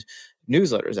themed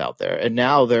newsletters out there. And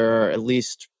now there are at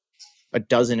least a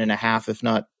dozen and a half, if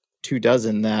not 2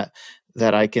 dozen that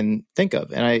I can think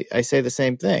of. And I say the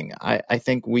same thing. I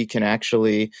think we can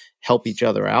actually help each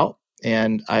other out.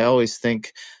 And I always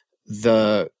think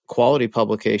the quality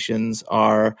publications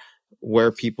are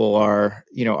where people are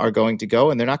going to go,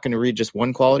 and they're not going to read just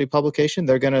one quality publication.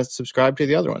 They're going to subscribe to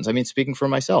the other ones. I mean, speaking for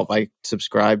myself, I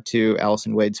subscribe to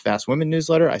Allison Wade's Fast Women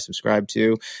newsletter. I subscribe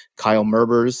to Kyle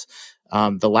Merber's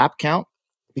The Lap Count,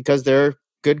 because they're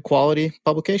good quality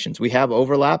publications. We have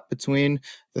overlap between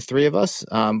the 3 of us.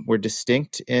 We're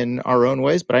distinct in our own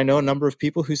ways, but I know a number of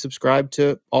people who subscribe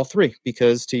to all 3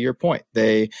 because, to your point,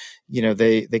 they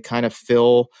kind of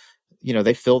fill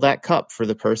that cup for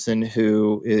the person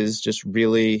who is just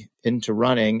really into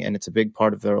running, and it's a big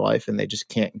part of their life, and they just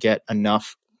can't get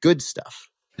enough good stuff.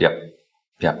 Yeah,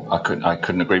 I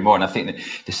couldn't agree more. And I think that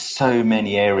there's so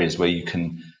many areas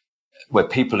where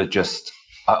people are just.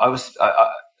 I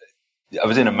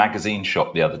was in a magazine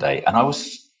shop the other day, and I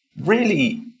was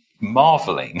really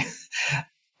marveling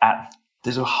at.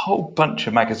 There's a whole bunch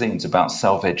of magazines about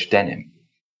self-edge denim.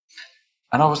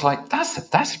 And I was like,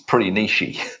 that's pretty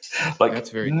niche-y. Like, that's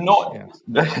very not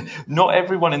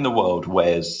everyone in the world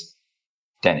wears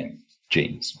denim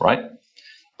jeans, right?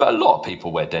 But a lot of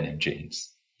people wear denim jeans.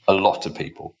 A lot of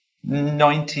people.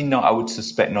 I would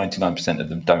suspect 99% of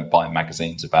them don't buy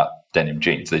magazines about denim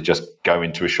jeans. They just go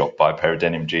into a shop, buy a pair of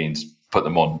denim jeans, put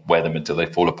them on, wear them until they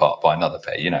fall apart, buy another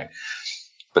pair,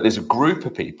 But there's a group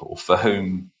of people for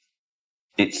whom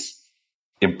it's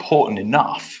important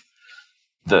enough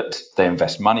that they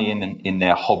invest money in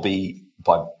their hobby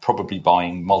by probably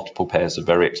buying multiple pairs of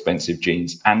very expensive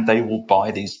jeans, and they will buy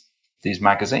these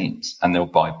magazines, and they'll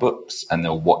buy books, and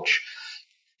they'll watch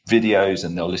videos,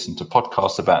 and they'll listen to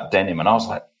podcasts about denim. And I was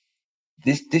like,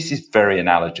 this is very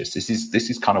analogous. This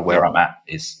is kind of where I'm at.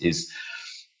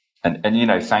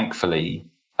 And thankfully,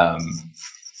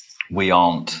 we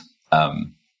aren't.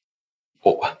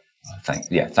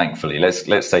 Thankfully,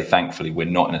 let's say thankfully, we're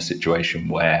not in a situation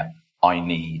where I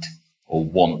need or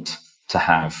want to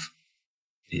have,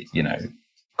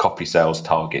 copy sales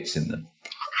targets in the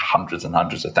hundreds and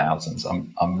hundreds of thousands.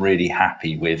 I'm really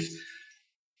happy with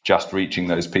just reaching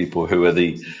those people who are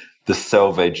the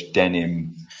self-edge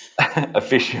denim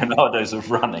aficionados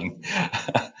of running.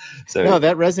 So no,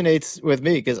 that resonates with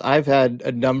me, because I've had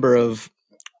a number of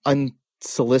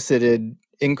unsolicited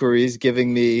inquiries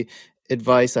giving me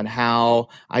advice on how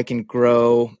I can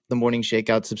grow the Morning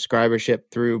Shakeout subscribership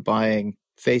through buying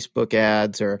Facebook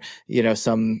ads, or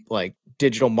some like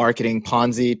digital marketing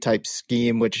Ponzi type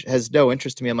scheme, which has no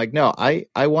interest to me. I'm like, no, I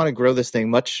want to grow this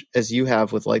thing much as you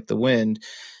have with Like the Wind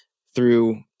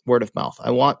through word of mouth.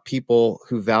 I want people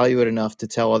who value it enough to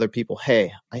tell other people,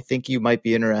 hey, I think you might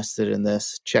be interested in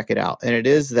this. Check it out. And it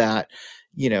is that,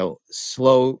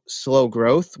 slow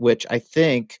growth, which I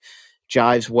think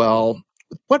jives well.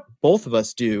 What both of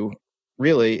us do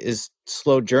really is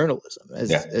slow journalism,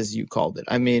 as you called it.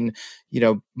 I mean,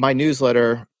 my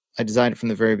newsletter, I designed it from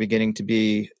the very beginning to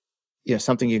be,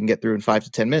 something you can get through in 5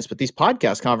 to 10 minutes. But these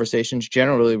podcast conversations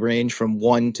generally range from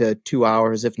 1 to 2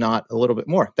 hours, if not a little bit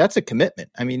more. That's a commitment.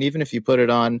 I mean, even if you put it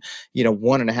on,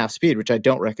 1.5 speed, which I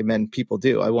don't recommend people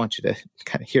do. I want you to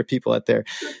kind of hear people at their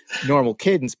normal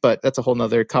cadence, but that's a whole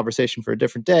nother conversation for a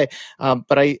different day.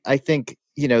 But I think,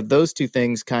 those two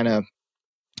things kind of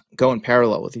go in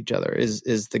parallel with each other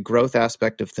is the growth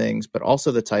aspect of things, but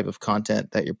also the type of content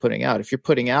that you're putting out. If you're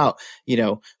putting out,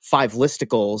 5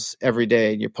 listicles every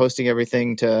day and you're posting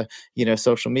everything to,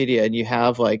 social media and you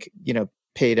have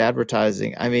paid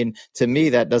advertising. I mean, to me,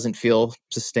 that doesn't feel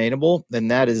sustainable. And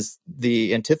that is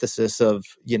the antithesis of,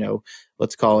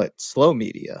 let's call it slow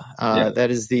media.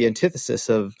 That is the antithesis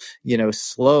of,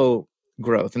 slow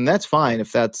growth. And that's fine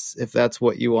if that's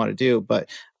what you want to do. But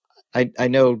I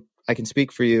know I can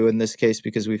speak for you in this case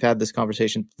because we've had this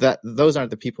conversation that those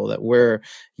aren't the people that we're,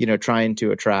 trying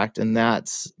to attract. And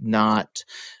that's not,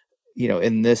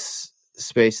 in this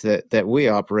space that we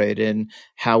operate in,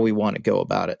 how we want to go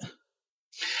about it.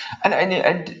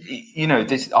 And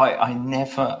this, I'm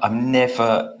never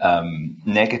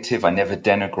negative. I never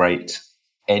denigrate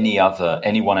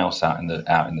anyone else out in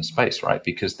the space, right?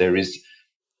 Because there is,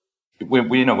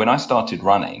 when I started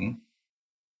running,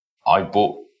 I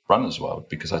bought Runner's World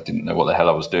because I didn't know what the hell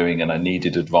I was doing and I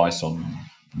needed advice on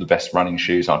the best running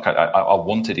shoes. I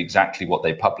wanted exactly what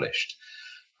they published.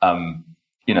 The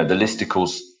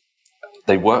listicles,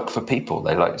 they work for people.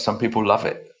 Some people love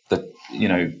it.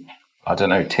 I don't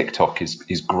know, TikTok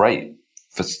is great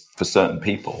for certain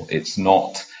people. It's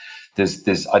not, I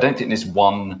don't think there's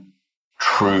one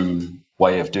true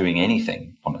way of doing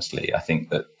anything, honestly. I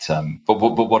think that, but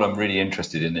what I'm really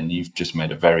interested in, and you've just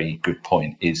made a very good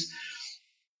point, is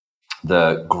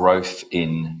the growth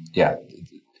in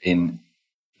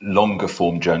longer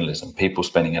form journalism, people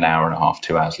spending an hour and a half,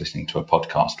 2 hours listening to a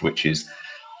podcast, which is,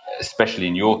 especially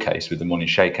in your case with the Morning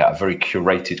Shakeout, a very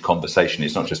curated conversation.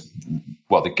 It's not just,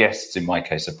 the guests in my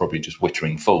case are probably just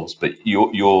wittering fools, but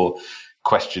your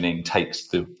questioning takes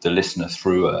the listener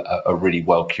through a really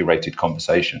well curated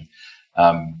conversation.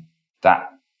 That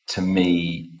to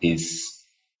me is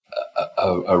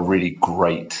a really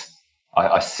great,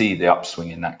 I see the upswing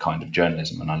in that kind of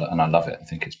journalism, and I love it. I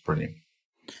think it's brilliant.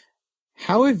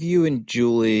 How have you and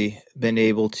Julie been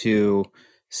able to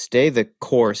stay the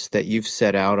course that you've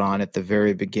set out on at the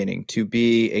very beginning to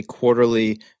be a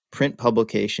quarterly print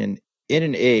publication in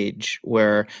an age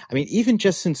where, I mean, even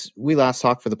just since we last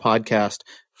talked for the podcast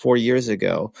 4 years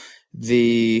ago,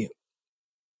 the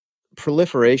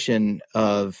proliferation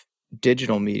of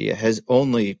digital media has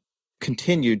only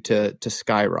continued to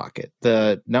skyrocket.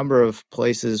 The number of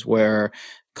places where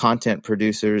content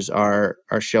producers are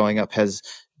showing up has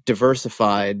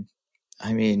diversified,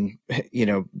 I mean,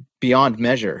 beyond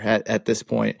measure at this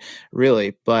point,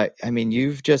 really. But I mean,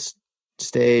 you've just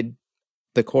stayed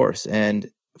the course, and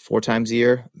 4 times a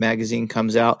year, magazine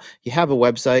comes out. You have a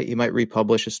website. You might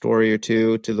republish a story or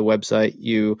two to the website.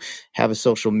 You have a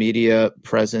social media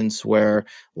presence where,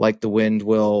 Like the Wind,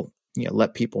 will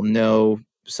let people know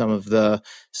some of the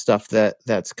stuff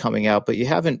that's coming out, but you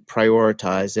haven't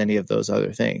prioritized any of those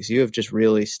other things. You have just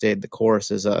really stayed the course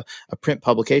as a print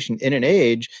publication in an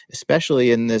age,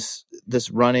 especially in this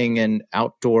running and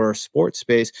outdoor sports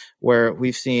space, where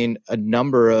we've seen a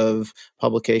number of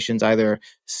publications either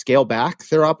scale back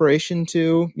their operation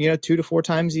to 2 to 4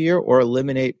 times a year or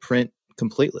eliminate print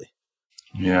completely.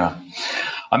 Yeah.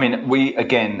 I mean,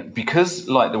 because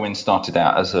Like the Wind started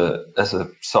out as a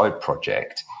side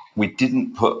project, we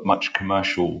didn't put much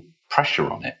commercial pressure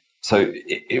on it. So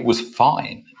it was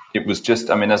fine. It was just,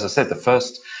 I mean, as I said,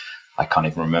 I can't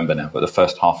even remember now, but the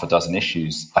first half a dozen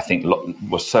issues, I think,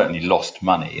 was certainly lost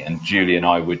money. And Julie and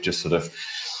I would just sort of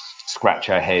scratch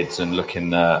our heads and look in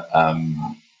the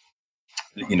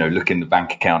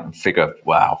bank account and figure,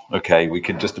 wow, okay, we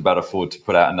could just about afford to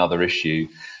put out another issue.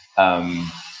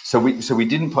 So we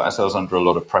didn't put ourselves under a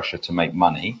lot of pressure to make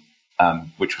money,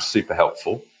 which was super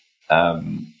helpful.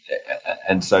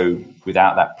 And so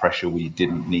without that pressure, we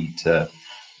didn't need to,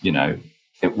 we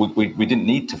didn't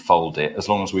need to fold it, as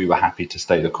long as we were happy to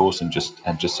stay the course and just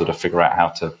sort of figure out how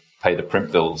to pay the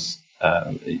print bills,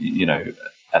 4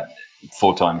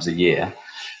 times a year.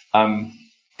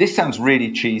 this sounds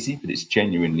really cheesy, but it's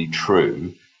genuinely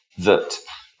true that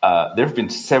there have been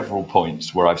several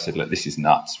points where I've said, look, this is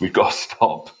nuts. We've got to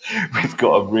stop. We've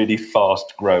got a really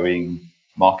fast growing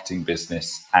marketing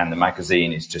business, and the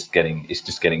magazine is just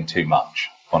getting too much,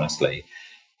 honestly.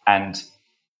 And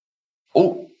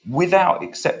without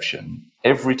exception,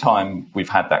 every time we've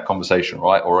had that conversation,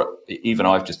 right, or even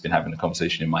I've just been having a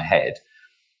conversation in my head,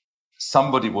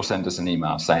 somebody will send us an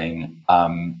email saying,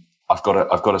 I've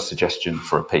got a suggestion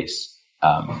for a piece.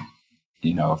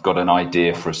 I've got an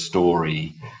idea for a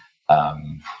story.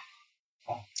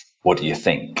 What do you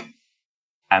think?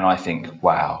 And I think,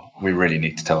 wow, we really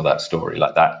need to tell that story.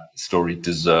 Like, that story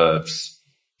deserves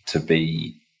to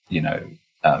be,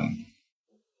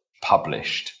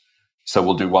 published. So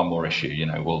we'll do one more issue.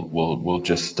 We'll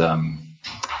just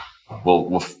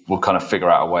we'll kind of figure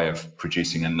out a way of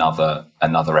producing another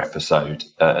episode,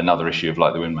 another issue of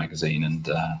Like the Wind magazine, and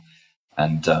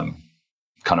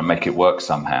kind of make it work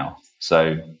somehow.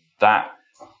 So that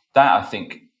I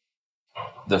think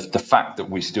the fact that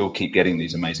we still keep getting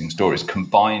these amazing stories,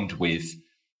 combined with,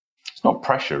 it's not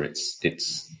pressure, it's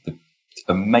the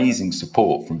amazing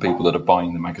support from people that are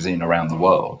buying the magazine around the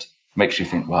world, makes you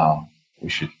think, wow, we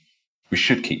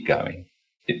should keep going.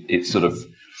 It's sort of,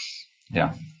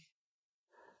 yeah.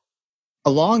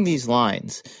 Along these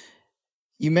lines,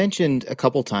 you mentioned a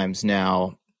couple times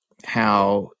now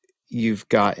how you've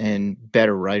gotten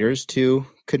better writers to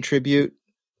contribute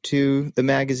to the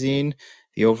magazine,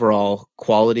 the overall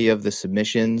quality of the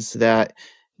submissions that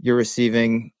you're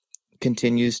receiving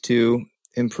continues to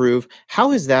improve.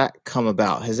 How has that come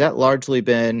about? Has that largely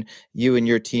been you and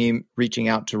your team reaching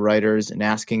out to writers and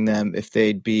asking them if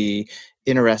they'd be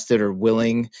interested or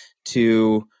willing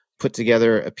to put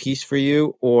together a piece for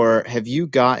you? Or have you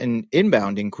gotten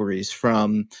inbound inquiries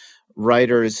from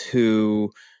writers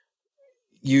who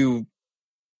you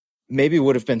maybe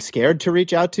would have been scared to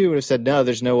reach out to, would have said, no,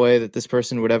 there's no way that this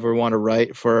person would ever want to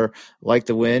write for Like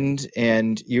the Wind,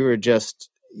 and you were just,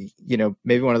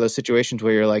 maybe one of those situations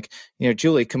where you're like,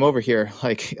 Julie, come over here.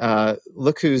 Like,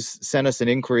 look who's sent us an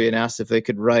inquiry and asked if they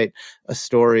could write a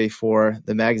story for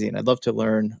the magazine. I'd love to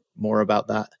learn more about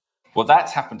that. Well,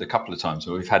 that's happened a couple of times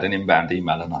where we've had an inbound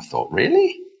email and I thought,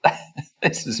 really?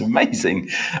 This is amazing.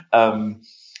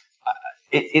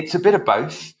 It's a bit of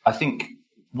both. I think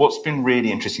what's been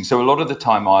really interesting, so a lot of the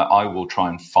time I will try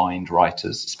and find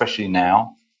writers, especially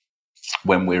now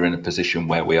when we're in a position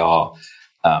where we are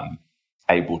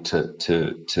able to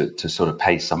sort of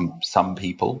pay some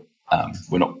people.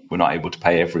 We're not able to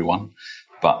pay everyone,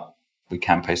 but we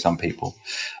can pay some people.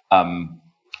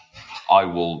 I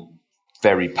will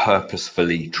very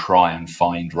purposefully try and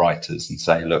find writers and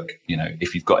say, look,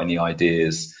 if you've got any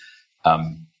ideas,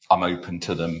 I'm open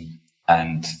to them,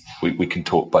 and we can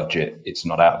talk budget. It's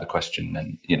not out of the question.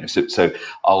 And, so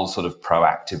I'll sort of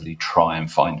proactively try and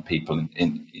find people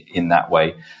in that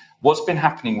way. What's been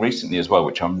happening recently as well,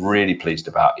 which I'm really pleased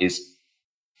about, is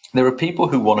there are people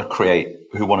who want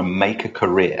to make a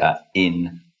career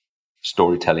in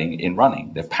storytelling, in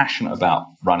running. They're passionate about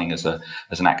running as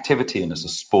an activity and as a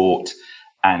sport,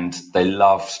 and they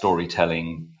love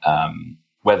storytelling,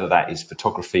 whether that is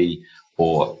photography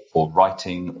or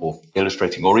writing or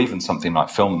illustrating or even something like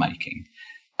filmmaking.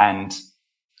 And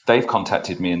they've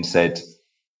contacted me and said,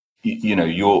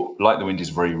 your Like the Wind is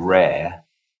very rare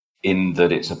in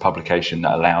that it's a publication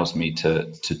that allows me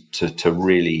to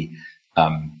really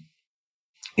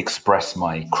express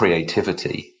my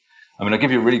creativity. I mean, I'll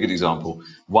give you a really good example.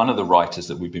 One of the writers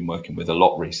that we've been working with a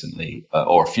lot recently,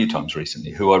 or a few times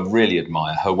recently, who I really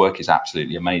admire, her work is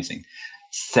absolutely amazing,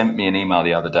 sent me an email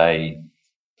the other day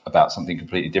about something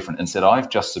completely different and said, I've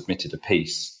just submitted a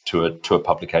piece to a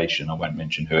publication. I won't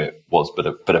mention who it was,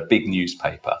 but a big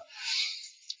newspaper.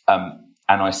 And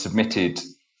I submitted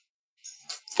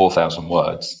 4,000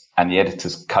 words, and the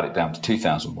editors cut it down to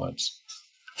 2,000 words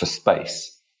for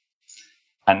space.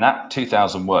 And that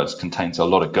 2,000 words contains a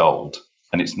lot of gold,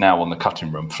 and it's now on the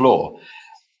cutting room floor.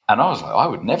 And I was like, I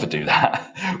would never do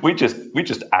that. We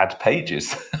just add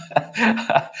pages.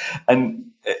 And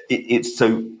it's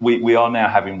so we are now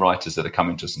having writers that are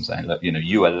coming to us and saying, look,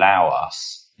 you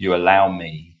allow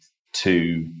me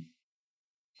to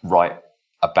write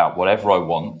about whatever I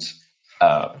want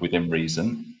within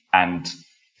reason. And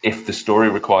if the story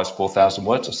requires 4,000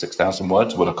 words or 6,000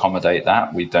 words, we'll accommodate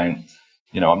that. We don't,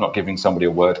 I'm not giving somebody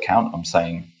a word count. I'm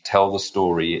saying, tell the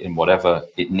story in whatever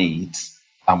it needs,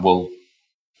 and we'll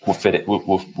fit it.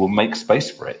 We'll make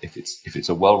space for it. If it's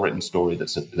a well-written story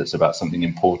that's about something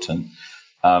important,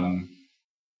 we'll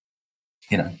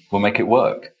make it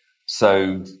work.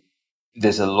 So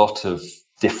there's a lot of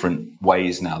different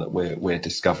ways now that we're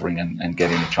discovering and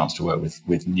getting a chance to work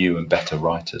with new and better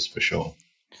writers, for sure.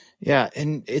 Yeah,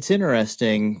 and it's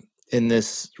interesting in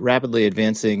this rapidly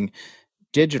advancing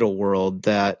digital world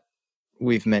that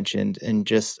we've mentioned and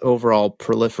just overall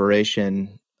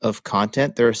proliferation of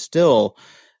content. There are still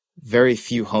very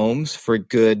few homes for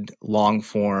good long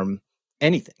form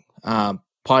anything.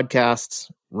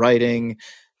 Podcasts, writing,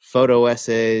 photo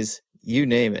essays, you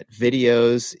name it,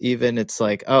 videos, even. It's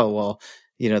like, oh, well,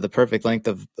 the perfect length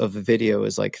of a video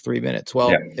is like 3 minutes.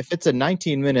 Well, if it's a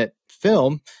 19-minute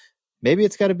film, maybe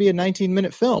it's got to be a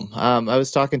 19-minute film. I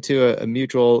was talking to a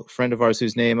mutual friend of ours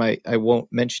whose name I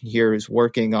won't mention here, who's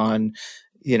working on,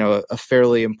 a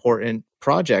fairly important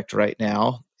project right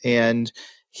now. And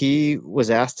he was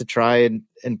asked to try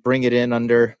and bring it in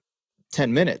under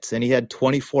 10 minutes. And he had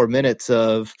 24 minutes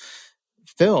of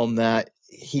film that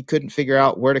he couldn't figure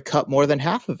out where to cut more than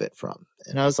half of it from.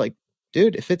 And I was like,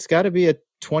 dude, if it's got to be a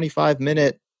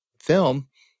 25-minute film,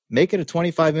 make it a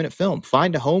 25-minute film.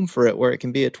 Find a home for it where it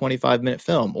can be a 25-minute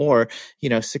film, or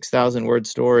 6,000 word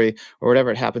story, or whatever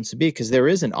it happens to be, because there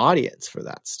is an audience for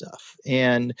that stuff.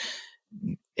 And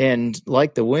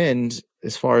like The Wind,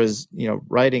 as far as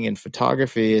writing and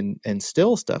photography and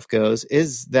still stuff goes,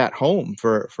 is that home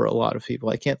for a lot of people.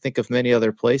 I can't think of many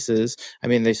other places. I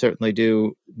mean, they certainly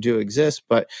do exist,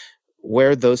 but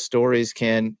where those stories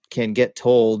can get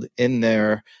told in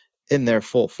their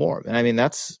full form. And I mean,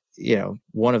 that's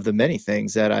one of the many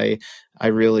things that I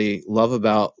really love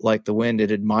about Like the Wind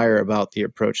and admire about the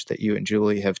approach that you and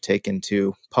Julie have taken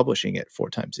to publishing it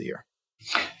 4 times a year.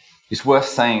 It's worth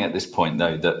saying at this point,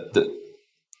 though, that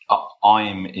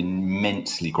I'm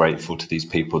immensely grateful to these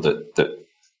people that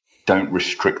don't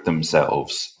restrict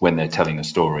themselves when they're telling a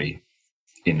story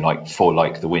for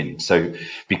Like the Wind. So,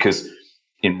 because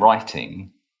in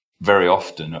writing, very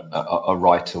often a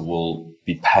writer will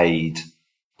be paid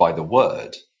by the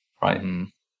word, right? Mm-hmm.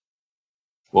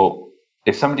 Well,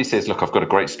 if somebody says, look, I've got a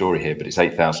great story here, but it's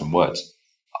 8,000 words,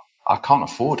 I can't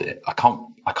afford it. I can't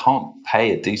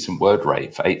pay a decent word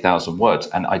rate for 8,000 words.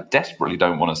 And I desperately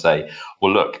don't want to say,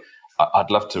 well, look,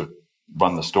 I'd love to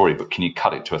run the story, but can you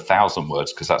cut it to 1,000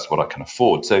 words? Because that's what I can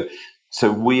afford. So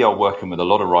we are working with a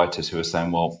lot of writers who are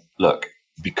saying, well, look,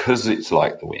 because it's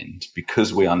Like the Wind,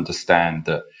 because we understand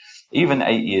that even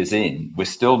 8 years in, we're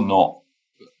still not,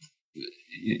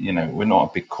 we're not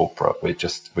a big corporate. We're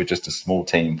just a small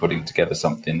team putting together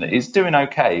something that is doing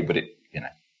okay, but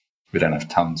we don't have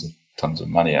tons of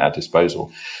money at our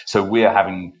disposal. So we are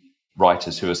having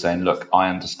writers who are saying, look, I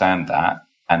understand that,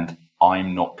 and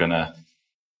I'm not going to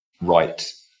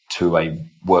write to a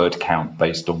word count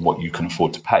based on what you can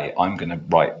afford to pay. I'm going to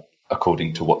write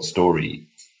according to what the story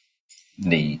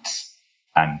needs,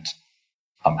 and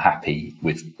I'm happy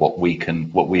with what we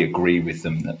agree with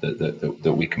them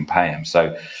that we can pay them.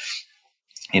 So,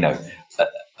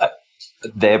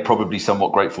 they're probably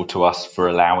somewhat grateful to us for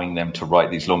allowing them to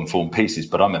write these long form pieces,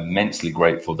 but I'm immensely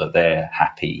grateful that they're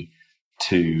happy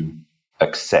to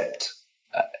accept,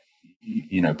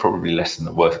 probably less than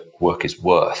the work is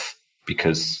worth,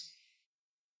 because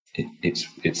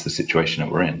it's the situation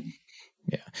that we're in.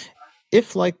 Yeah.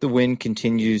 If Like the Wind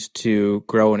continues to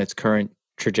grow in its current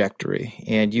trajectory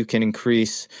and you can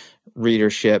increase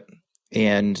readership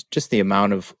and just the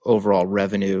amount of overall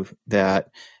revenue that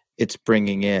it's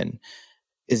bringing in,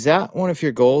 is that one of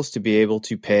your goals, to be able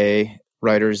to pay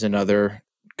writers and other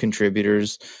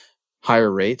contributors higher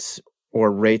rates,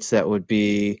 or rates that would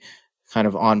be kind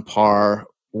of on par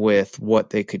with what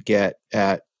they could get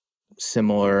at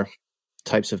similar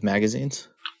types of magazines?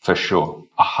 For sure,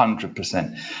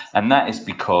 100%. And that is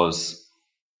because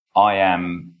I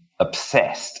am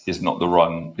obsessed, is not the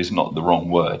wrong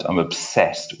word. I'm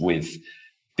obsessed with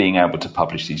being able to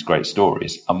publish these great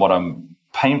stories. And what I'm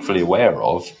painfully aware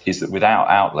of is that without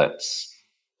outlets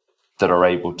that are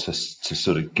able to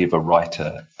sort of give a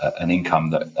writer an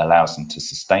income that allows them to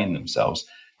sustain themselves,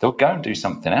 they'll go and do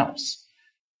something else,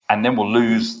 and then we'll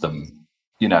lose them,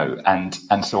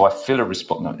 and so I feel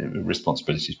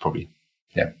responsibility is probably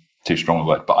too strong a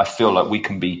word, but I feel like we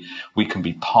can be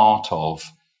part of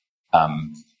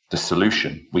the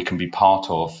solution. We can be part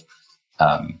of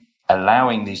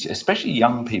allowing these, especially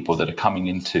young people that are coming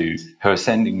into, who are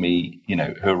sending me,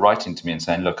 who are writing to me and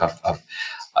saying, look, I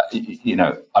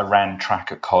ran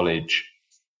track at college.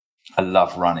 I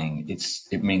love running.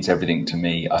 It means everything to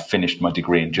me. I finished my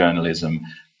degree in journalism,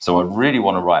 so I really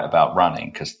want to write about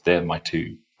running because they're my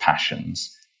two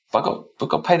passions. But I've got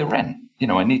to pay the rent.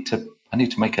 I need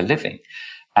to make a living.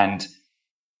 And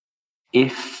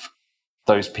if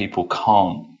those people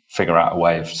can't figure out a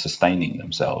way of sustaining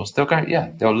themselves, they'll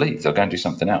leave, they'll go and do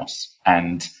something else.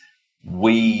 And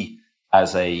we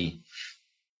as a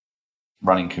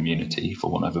running community,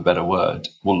 for want of a better word,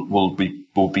 will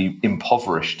be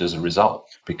impoverished as a result,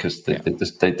 because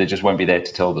they just won't be there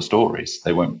to tell the stories.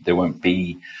 They won't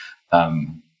be,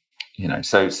 I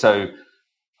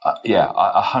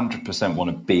 100% want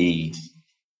to be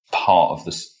part of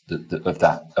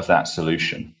of that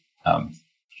solution.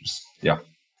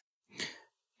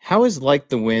 How is Like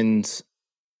the Wind's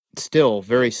still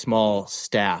very small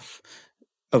staff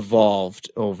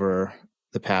evolved over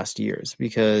the past years?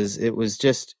 Because it was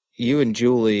just you and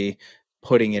Julie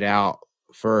putting it out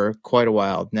for quite a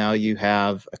while. Now you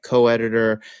have a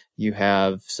co-editor, you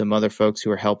have some other folks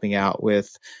who are helping out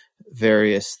with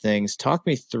various things. Talk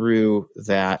me through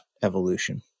that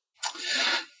evolution.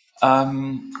 I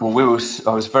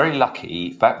was very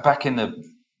lucky back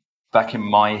in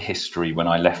my history. When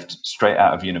I left straight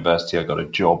out of university, I got a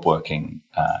job working,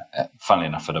 funnily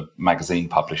enough, at a magazine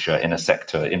publisher in a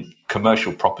sector, in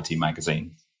commercial property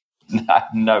magazine. I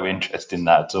had no interest in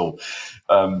that at all,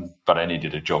 but I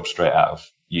needed a job straight out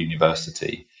of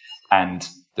university. And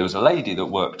there was a lady that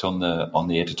worked on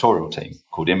the editorial team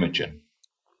called Imogen,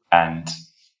 and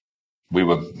we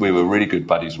were really good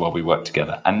buddies while we worked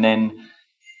together. And then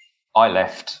I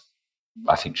left.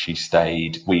 I think she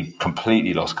stayed. We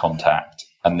completely lost contact.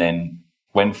 And then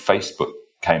when Facebook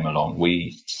came along,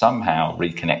 we somehow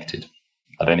reconnected.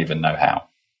 I don't even know how.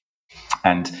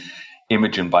 And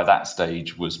Imogen, by that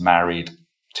stage, was married,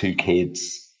 2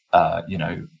 kids,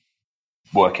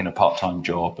 working a part-time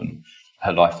job, and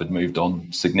her life had moved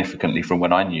on significantly from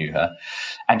when I knew her.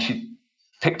 And she'd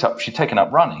taken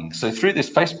up running. So through this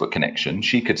Facebook connection,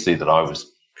 she could see that I was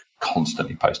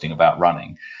constantly posting about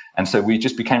running. And so we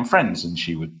just became friends, and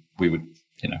we would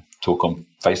talk on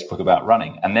Facebook about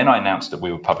running. And then I announced that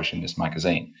we were publishing this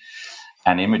magazine,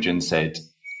 and Imogen said,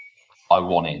 I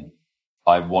want in.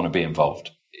 I want to be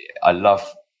involved. I love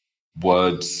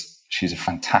words. She's a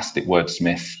fantastic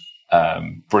wordsmith,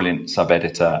 brilliant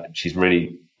sub-editor. She's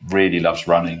really, really loves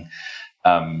running.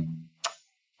 And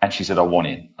she said, I want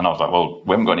in. And I was like, well,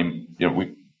 we haven't got any,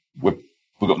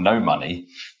 we've got no money.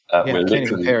 We can't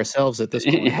even pay ourselves at this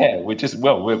point. Yeah,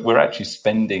 we're actually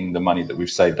spending the money that we've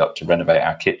saved up to renovate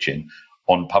our kitchen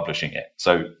on publishing it.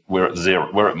 So we're at zero,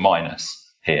 we're at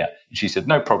minus here. And she said,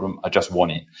 no problem, I just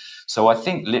want it. So I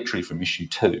think literally from issue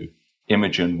 2,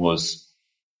 Imogen was,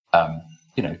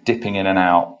 dipping in and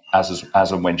out as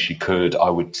and when she could. I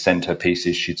would send her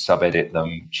pieces, she'd sub-edit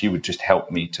them. She would just help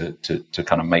me to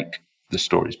kind of make the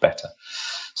stories better.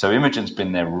 So Imogen's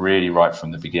been there really right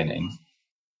from the beginning.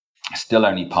 Still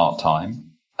only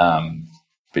part-time,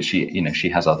 but she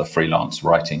has other freelance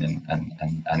writing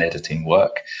and editing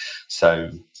work.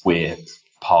 So we're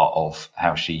part of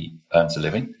how she earns a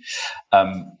living.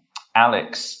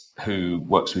 Alex, who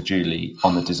works with Julie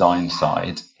on the design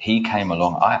side, he came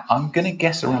along, I'm going to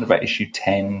guess around about issue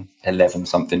 10, 11,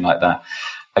 something like that.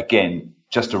 Again,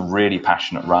 just a really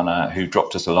passionate runner who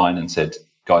dropped us a line and said,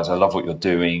 guys, I love what you're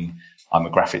doing. I'm a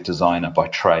graphic designer by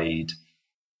trade.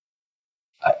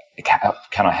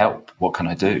 Can I help? What can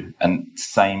I do? And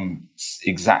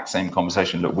exact same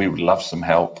conversation. Look, we would love some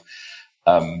help.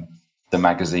 The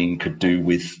magazine could do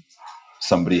with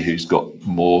somebody who's got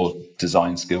more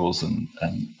design skills and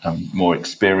more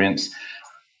experience.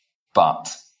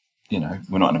 But,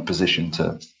 we're not in a position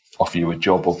to offer you a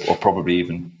job or probably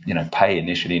even, pay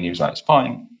initially. And he was like, it's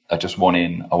fine. I just want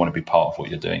in. I want to be part of what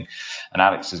you're doing. And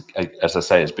Alex, as I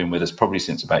say, has been with us probably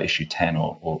since about issue 10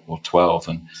 or 12.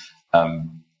 And,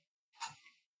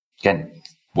 again,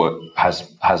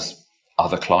 has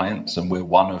other clients, and we're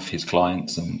one of his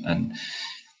clients, and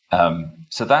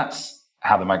so that's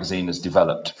how the magazine has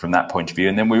developed from that point of view.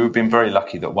 And then we've been very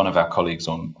lucky that one of our colleagues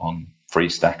on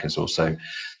Freestack has also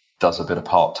does a bit of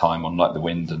part-time on Like the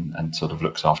Wind and sort of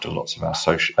looks after lots of our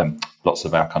lots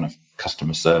of our kind of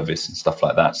customer service and stuff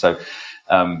like that. So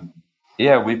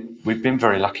we've been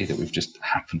very lucky that we've just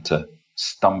happened to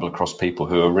stumble across people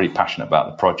who are really passionate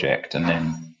about the project, and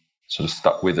then sort of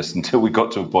stuck with us until we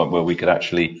got to a point where we could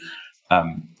actually,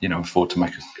 afford to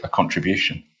make a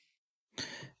contribution.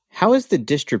 How has the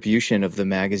distribution of the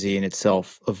magazine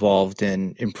itself evolved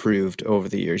and improved over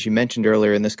the years? You mentioned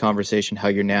earlier in this conversation how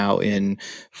you're now in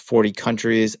 40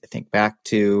 countries. I think back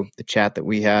to the chat that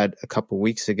we had a couple of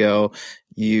weeks ago,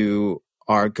 you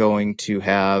are going to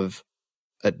have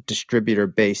a distributor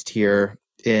based here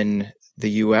in the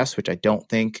US, which I don't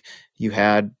think you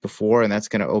had before, and that's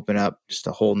going to open up just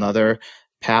a whole nother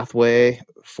pathway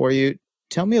for you.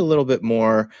 Tell me a little bit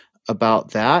more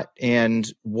about that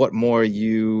and what more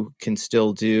you can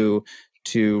still do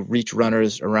to reach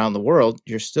runners around the world.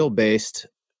 You're still based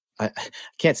I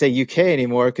can't say UK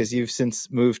anymore because you've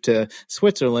since moved to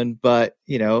Switzerland, but,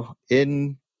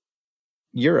 in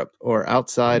Europe or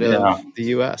outside of the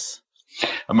US?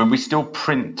 I mean, we still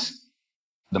print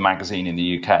the magazine in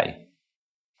the UK.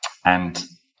 And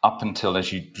up until,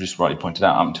 as you just rightly pointed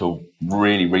out, up until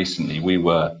really recently, we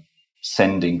were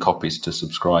sending copies to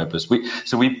subscribers. We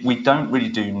don't really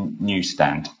do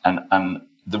newsstand. And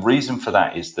the reason for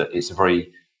that is that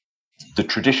the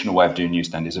traditional way of doing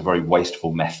newsstand is a very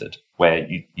wasteful method where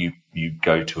you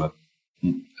go to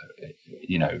an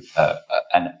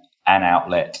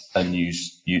outlet, a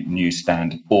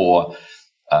newsstand, or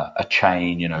a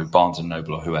chain, Barnes and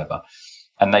Noble or whoever,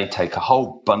 and they take a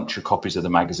whole bunch of copies of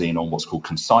the magazine on what's called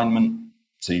consignment.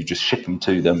 So you just ship them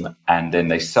to them, and then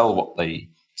they sell what they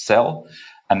sell.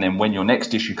 And then when your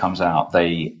next issue comes out,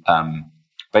 they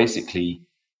basically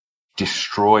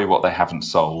destroy what they haven't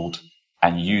sold,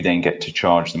 and you then get to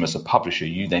charge them as a publisher.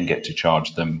 You then get to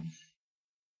charge them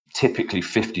typically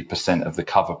 50% of the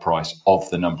cover price of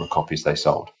the number of copies they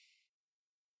sold.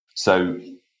 So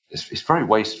it's very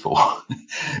wasteful.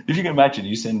 If you can imagine,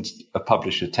 you send a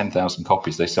publisher 10,000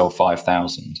 copies, they sell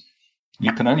 5,000.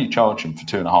 You can only charge them for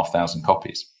 2,500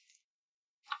 copies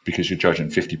because you're charging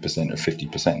 50% of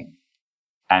 50%.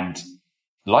 And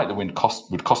Like the Wind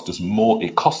would cost us more.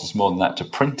 It costs us more than that to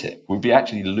print it. We'd be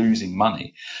actually losing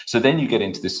money. So then you get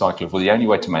into this cycle of, well, the only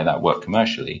way to make that work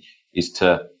commercially is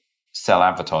to sell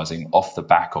advertising off the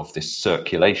back of this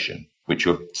circulation, which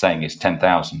you're saying is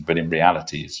 10,000, but in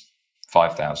reality is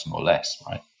 5,000 or less,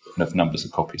 right? Of numbers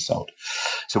of copies sold.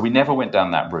 So we never went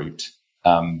down that route.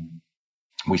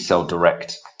 We sell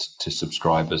direct to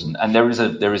subscribers, and there is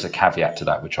a caveat to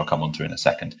that, which I'll come on to in a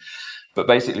second. But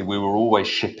basically, we were always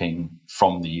shipping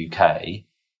from the UK.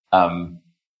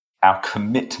 Our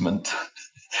commitment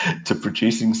to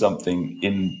producing something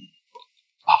in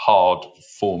hard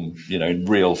form, in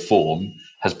real form,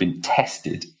 has been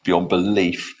tested beyond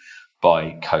belief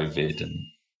by COVID and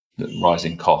the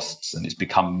rising costs, and it's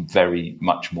become very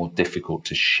much more difficult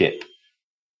to ship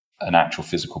an actual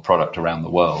physical product around the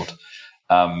world.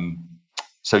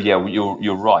 So yeah,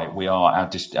 you're right. We are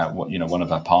one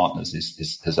of our partners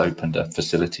has opened a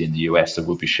facility in the US, so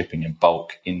we'll be shipping in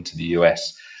bulk into the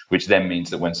US, which then means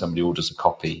that when somebody orders a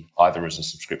copy, either as a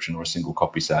subscription or a single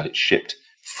copy sale, it's shipped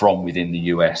from within the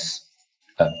US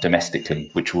domestically,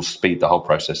 which will speed the whole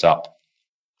process up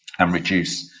and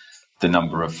reduce the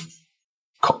number of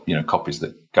copies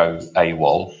that go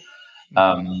AWOL.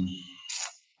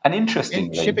 And interestingly,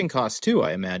 and shipping costs too,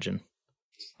 I imagine.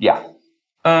 Yeah.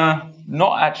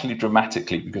 Not actually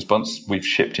dramatically, because once we've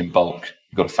shipped in bulk,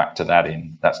 you've got to factor that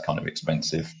in. That's kind of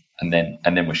expensive, and then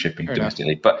we're shipping Fair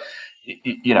domestically. Enough. But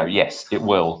yes, it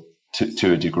will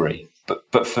to a degree.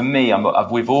 But for me,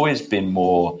 we've always been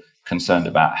more concerned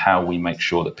about how we make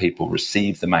sure that people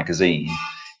receive the magazine,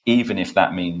 even if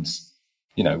that means,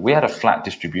 we had a flat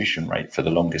distribution rate for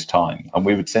the longest time, and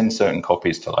we would send certain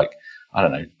copies to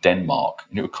Denmark,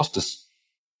 and it would cost us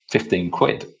 15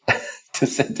 quid. To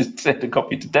send a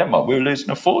copy to Denmark. We were losing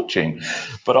a fortune,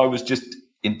 but I was just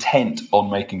intent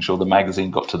on making sure the magazine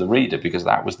got to the reader, because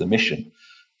that was the mission.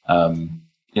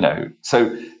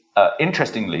 So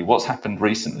interestingly, what's happened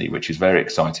recently, which is very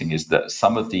exciting, is that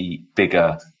some of the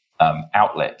bigger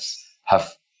outlets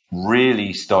have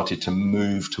really started to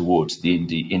move towards the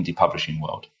indie publishing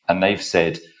world, and they've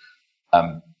said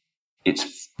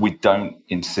we don't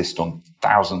insist on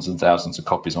thousands and thousands of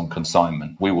copies on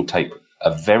consignment. We will take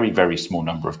a very, very small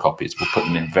number of copies. We'll put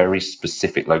them in very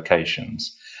specific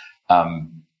locations,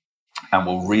 and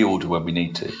we'll reorder when we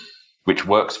need to, which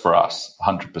works for us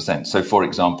 100%. So, for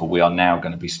example, we are now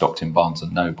going to be stocked in Barnes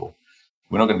and Noble.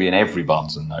 We're not going to be in every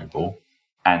Barnes and Noble,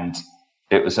 and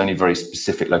it was only very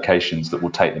specific locations that will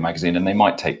take the magazine, and they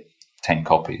might take 10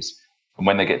 copies. And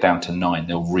when they get down to 9,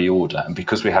 they'll reorder. And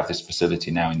because we have this facility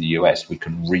now in the US, we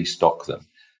can restock them.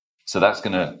 So that's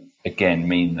going to, again,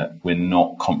 mean that we're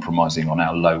not compromising on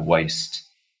our low waste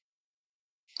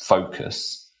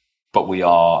focus, but we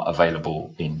are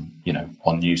available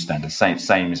on newsstand. The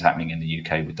same is happening in the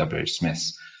UK with WH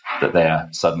Smith's, that they're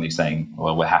suddenly saying,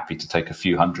 well, we're happy to take a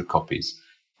few hundred copies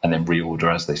and then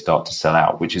reorder as they start to sell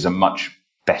out, which is a much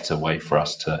better way for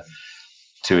us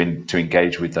to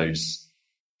engage with those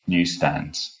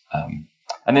newsstands.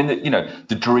 And then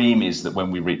the dream is that when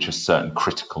we reach a certain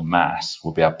critical mass,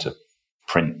 we'll be able to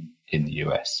print in the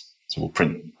US. So we'll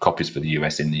print copies for the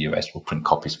US in the US, we'll print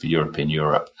copies for Europe in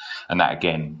Europe. And that,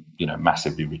 again,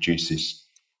 massively reduces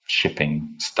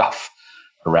shipping stuff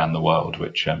around the world,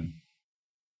 which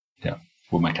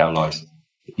will make our lives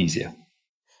easier.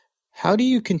 How do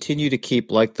you continue to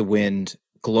keep Like the Wind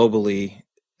globally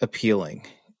appealing,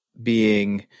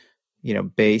 being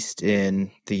based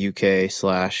in the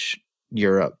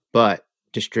UK/Europe, but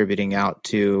distributing out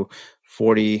to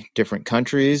 40 different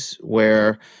countries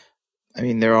where,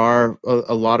 there are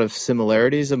a lot of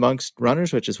similarities amongst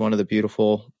runners, which is one of the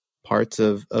beautiful parts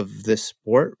of this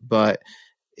sport, but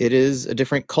it is a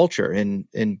different culture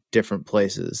in different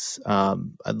places.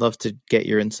 I'd love to get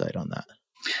your insight on that.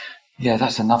 Yeah,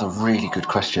 that's another really good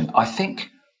question. I think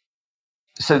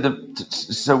so.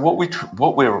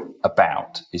 What we're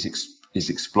about is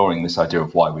exploring this idea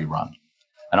of why we run,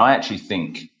 and I actually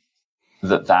think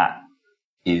that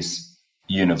is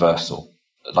universal.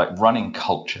 Like running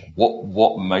culture,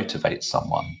 what motivates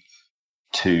someone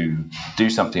to do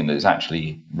something that is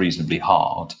actually reasonably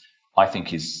hard, I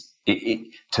think is it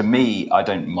to me, I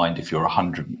don't mind if you're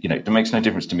 100, it makes no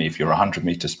difference to me if you're a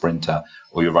 100-meter sprinter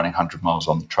or you're running 100 miles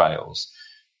on the trails.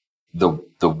 The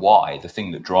why, the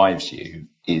thing that drives you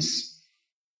is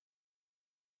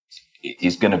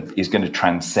going to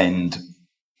transcend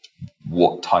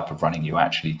what type of running you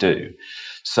actually do.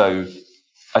 So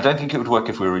I don't think it would work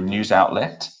if we were a news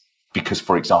outlet, because,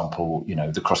 for example,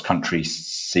 the cross-country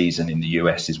season in the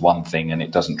US is one thing and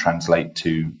it doesn't translate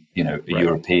to, a right.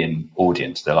 European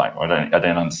audience. They're like, I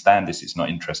don't understand this. It's not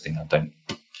interesting. I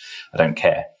don't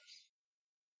care.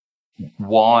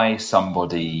 Why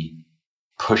somebody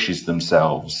pushes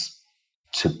themselves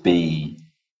to be,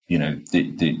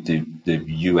 the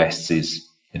US's,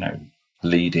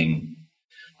 leading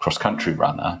cross-country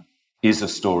runner is a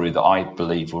story that I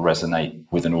believe will resonate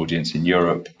with an audience in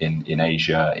Europe, in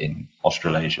Asia, in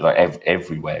Australasia, like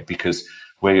everywhere, because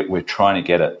we're trying to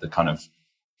get at the kind of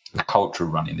the culture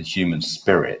of running, the human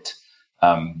spirit.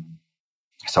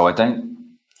 So I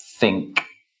don't think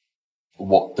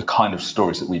what the kind of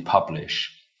stories that we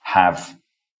publish have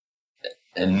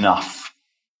enough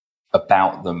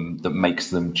about them that makes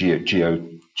them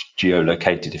geolocated,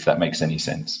 if that makes any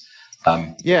sense.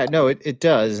 Yeah, no, it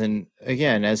does. And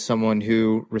again, as someone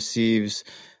who receives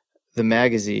the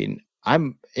magazine,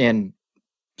 and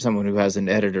someone who has an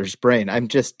editor's brain, I'm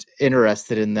just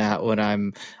interested in that when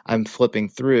I'm flipping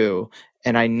through,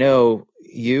 and I know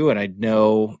you and I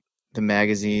know the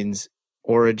magazine's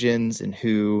origins and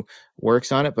who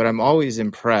works on it, but I'm always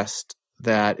impressed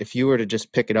that if you were to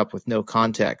just pick it up with no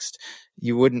context,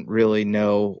 you wouldn't really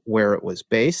know where it was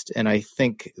based. And I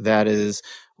think that is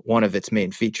one of its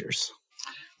main features.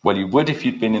 Well, you would if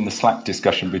you'd been in the Slack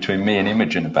discussion between me and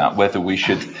Imogen about whether we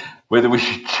should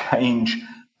change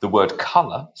the word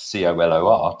colour,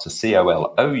 COLOR, to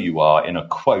COLOUR in a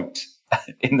quote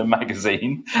in the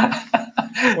magazine.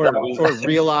 or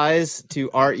realize to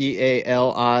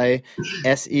REALISE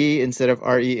instead of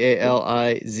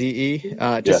REALIZE.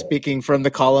 Just speaking from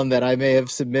the column that I may have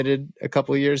submitted a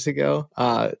couple of years ago.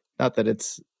 Not that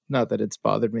it's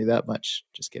bothered me that much.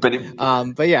 Just kidding.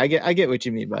 But yeah, I get what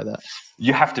you mean by that.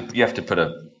 You have to put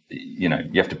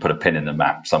a pin in the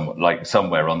map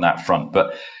somewhere on that front.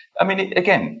 But I mean,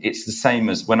 again, it's the same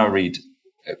as when I read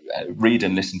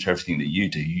and listen to everything that you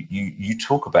do. You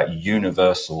talk about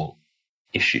universal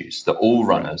issues that all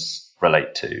runners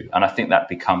relate to, and I think that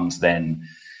becomes then,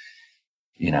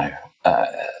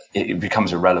 it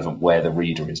becomes irrelevant where the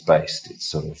reader is based. It's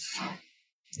sort of,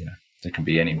 it can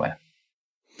be anywhere.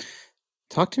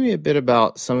 Talk to me a bit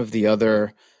about some of the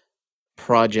other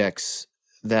projects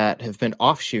that have been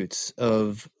offshoots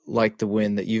of Like the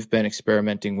Wind that you've been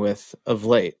experimenting with of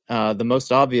late. The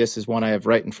most obvious is one I have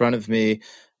right in front of me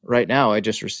right now. I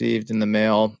just received in the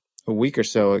mail a week or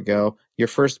so ago, your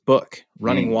first book,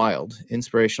 Running Wild,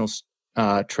 Inspirational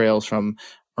Trails from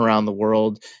Around the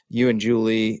World. You and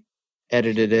Julie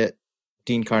edited it.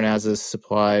 Dean Karnazes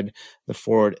supplied the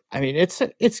forward. I mean, it's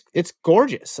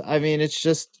gorgeous. I mean, it's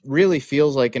just really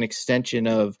feels like an extension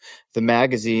of the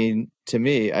magazine to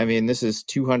me. I mean, this is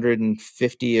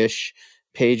 250-ish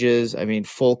pages. I mean,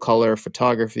 full color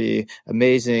photography,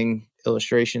 amazing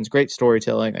illustrations, great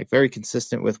storytelling, like very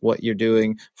consistent with what you're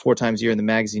doing 4 times a year in the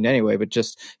magazine anyway, but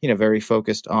just, very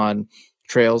focused on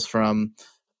trails from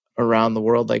around the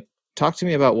world. Like, talk to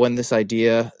me about when this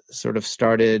idea sort of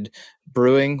started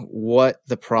brewing, what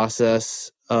the process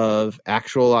of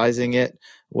actualizing it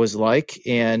was like,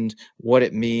 and what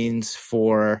it means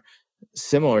for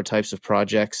similar types of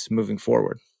projects moving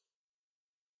forward.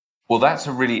 Well, that's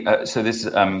a really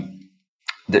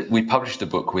that we published a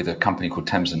book with a company called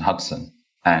Thames and Hudson,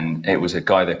 and it was a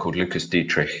guy there called Lucas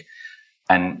Dietrich,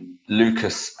 and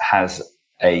Lucas has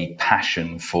a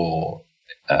passion for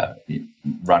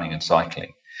running and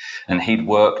cycling. And he'd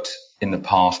worked in the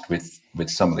past with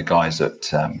some of the guys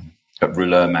at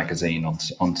Rouleur magazine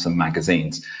on some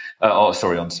magazines,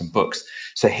 on some books.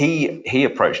 So he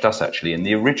approached us actually, and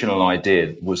the original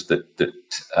idea was that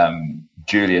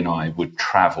Julie and I would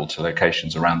travel to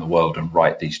locations around the world and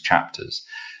write these chapters,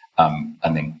 and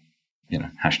then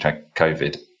hashtag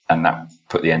COVID, and that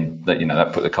put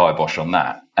the kibosh on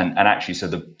that. And actually,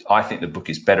 I think the book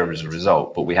is better as a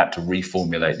result. But we had to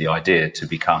reformulate the idea to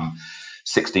become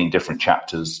 16 different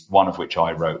chapters, one of which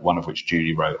I wrote, one of which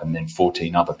Julie wrote, and then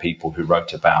 14 other people who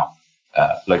wrote about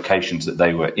locations that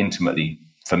they were intimately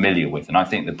familiar with. And I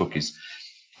think the book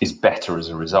is better as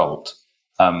a result.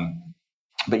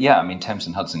 But yeah, I mean, Thames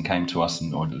and Hudson came to us,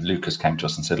 or Lucas came to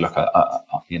us and said, look, a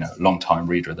long-time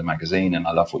reader of the magazine, and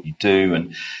I love what you do.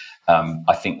 And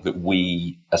I think that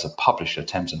we, as a publisher,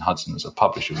 Thames and Hudson as a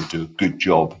publisher, would do a good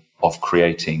job of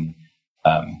creating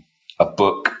a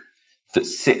book that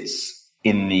sits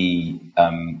in the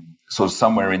sort of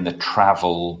somewhere in the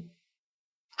travel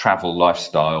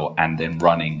lifestyle and then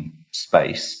running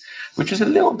space, which is a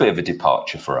little bit of a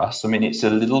departure for us. I mean, it's a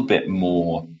little bit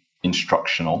more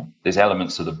instructional. There's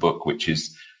elements of the book which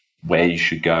is where you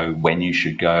should go, when you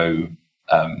should go,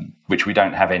 which we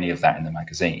don't have any of that in the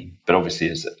magazine. But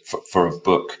obviously, for a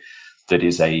book that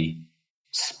is a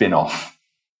spin-off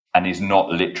and is not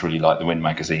literally like the Wind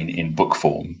magazine in book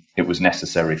form, it was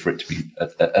necessary for it to be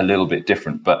a little bit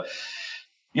different. But,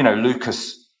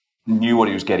 Lucas knew what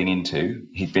he was getting into.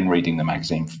 He'd been reading the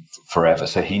magazine forever,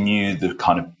 so he knew the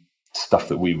kind of stuff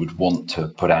that we would want to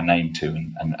put our name to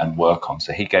and work on.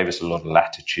 So he gave us a lot of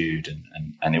latitude,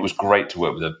 and it was great to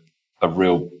work with a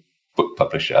real book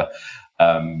publisher.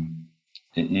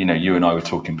 You and I were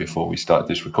talking before we started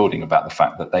this recording about the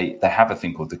fact that they have a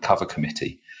thing called the cover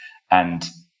committee. And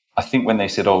I think when they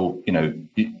said,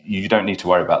 you don't need to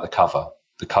worry about the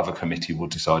cover committee will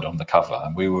decide on the cover.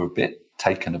 And we were a bit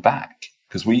taken aback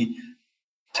because we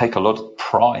take a lot of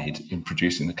pride in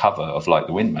producing the cover of Like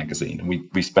the Wind magazine. And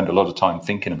we spend a lot of time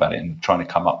thinking about it and trying to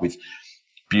come up with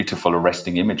beautiful,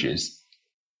 arresting images.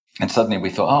 And suddenly we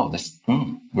thought,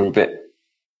 we're a bit,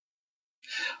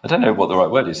 I don't know what the right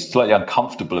word is, slightly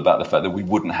uncomfortable about the fact that we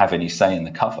wouldn't have any say in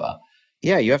the cover.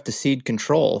 Yeah, you have to cede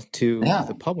control to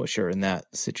the publisher in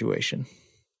that situation.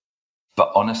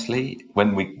 But honestly,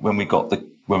 when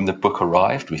the book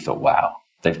arrived, we thought, wow,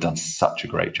 they've done such a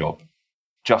great job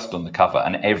just on the cover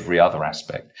and every other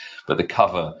aspect. But the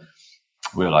cover,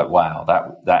 we were like, wow,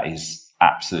 that is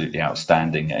absolutely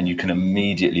outstanding. And you can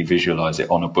immediately visualize it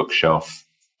on a bookshelf,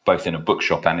 both in a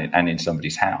bookshop and in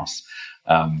somebody's house.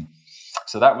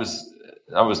 So that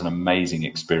was an amazing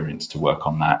experience to work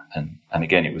on that. And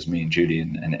again, it was me and Julie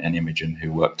and Imogen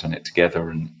who worked on it together.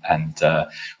 And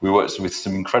we worked with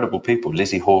some incredible people,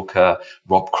 Lizzie Hawker,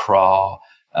 Rob Craw.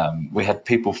 We had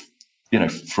people,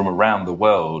 from around the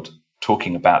world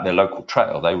talking about their local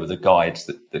trail. They were the guides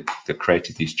that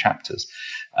created these chapters.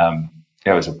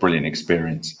 It was a brilliant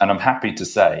experience. And I'm happy to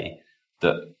say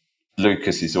that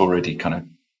Lucas is already kind of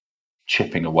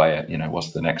chipping away at,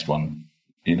 what's the next one,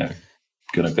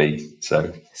 going to be.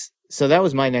 So that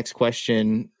was my next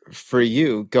question for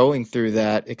you, going through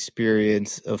that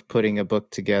experience of putting a book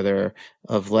together,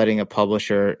 of letting a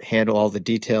publisher handle all the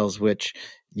details, which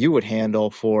you would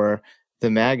handle for the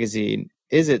magazine.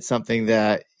 Is it something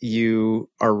that you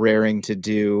are raring to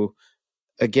do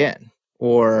again?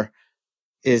 Or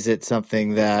is it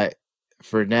something that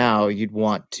for now you'd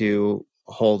want to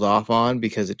hold off on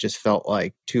because it just felt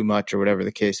like too much or whatever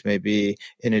the case may be,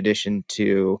 in addition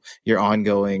to your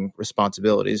ongoing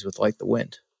responsibilities with Like the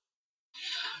Wind?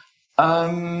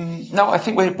 No, I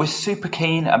think we're super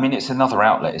keen. I mean, it's another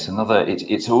outlet. It's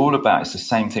all about, it's the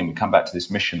same thing. We come back to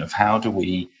this mission of how do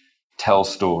we tell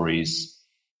stories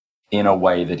in a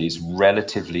way that is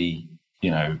relatively,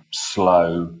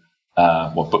 slow.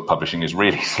 Book publishing is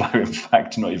really slow. In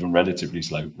fact, not even relatively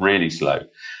slow, really slow.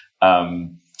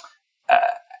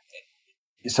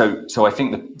 So I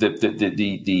think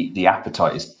the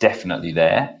appetite is definitely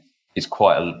there. It's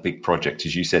quite a big project,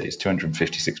 as you said. It's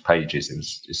 256 pages.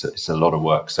 It's a lot of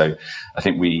work. So I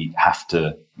think we have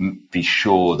to be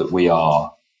sure that we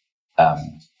are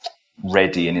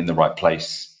ready and in the right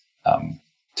place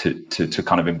to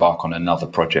kind of embark on another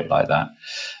project like that.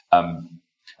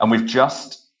 And we've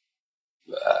just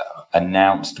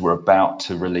announced we're about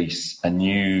to release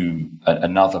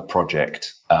another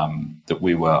project that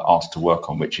we were asked to work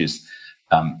on, which is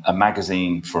a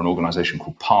magazine for an organization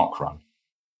called Parkrun.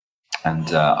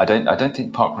 And I don't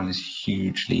think Parkrun is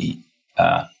hugely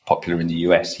popular in the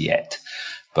US yet,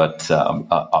 but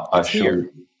I'm sure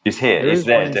it's here. It's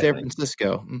there in San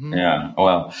Francisco. Mm-hmm. Yeah,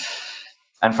 well,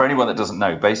 and for anyone that doesn't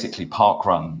know, basically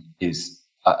Parkrun is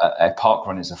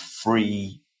a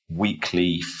free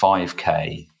weekly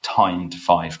 5K, timed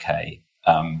 5K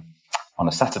on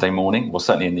a Saturday morning. Well,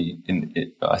 certainly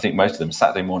I think most of them,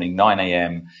 Saturday morning, 9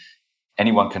 a.m.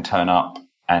 Anyone can turn up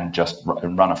and just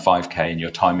run a 5K, and your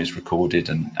time is recorded.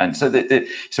 And so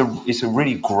it's a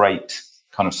really great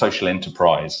kind of social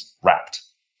enterprise wrapped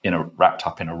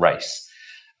up in a race.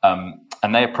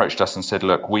 And they approached us and said,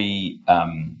 look, we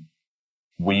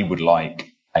would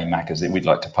like a magazine. We'd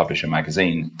like to publish a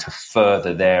magazine to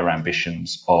further their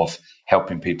ambitions of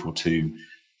helping people to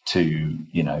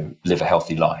live a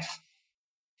healthy life.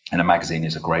 And a magazine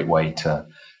is a great way to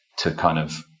kind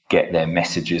of get their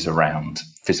messages around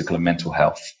physical and mental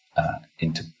health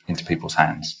into people's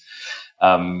hands.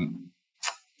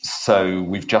 So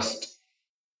we've just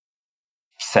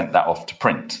sent that off to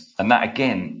print, and that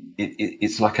again,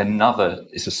 it's like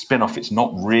it's a spin-off. It's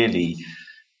not really.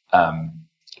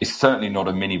 It's certainly not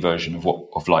a mini version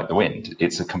of Like the Wind.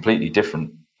 It's a completely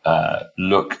different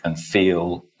look and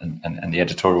feel, and the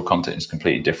editorial content is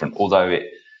completely different. Although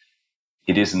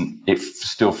it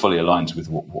still fully aligns with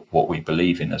what we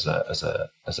believe in as a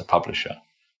publisher.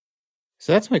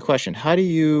 So that's my question. How do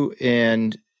you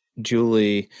and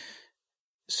Julie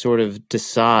sort of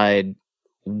decide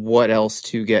what else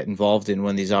to get involved in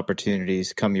when these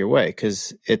opportunities come your way?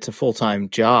 Because it's a full-time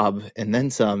job and then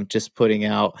some, just putting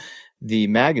out the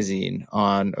magazine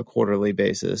on a quarterly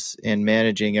basis and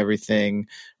managing everything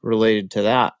related to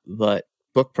that. But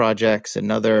book projects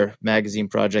and other magazine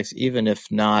projects, even if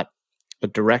not a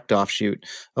direct offshoot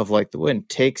of Like the Wind,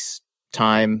 takes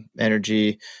time,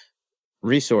 energy,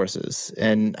 resources.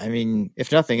 And I mean,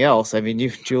 if nothing else, I mean,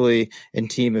 you, Julie, and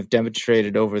team have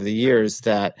demonstrated over the years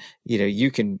that,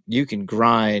 you can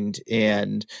grind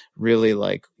and really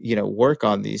work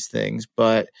on these things,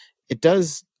 but it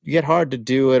does get hard to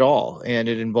do it all. And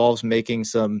it involves making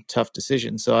some tough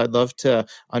decisions. So I'd love to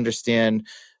understand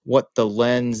what the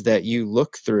lens that you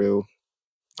look through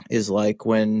is like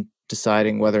when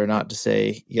deciding whether or not to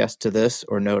say yes to this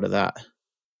or no to that.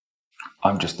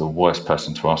 I'm just the worst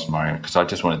person to ask, Mario, because I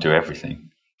just want to do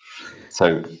everything.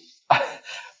 So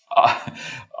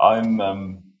I'm.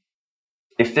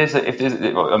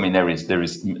 There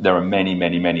are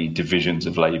many divisions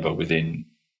of labour within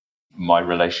my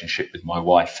relationship with my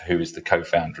wife, who is the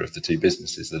co-founder of the two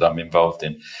businesses that I'm involved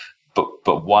in.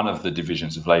 But one of the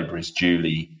divisions of labour is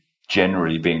Julie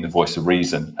generally being the voice of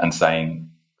reason and saying,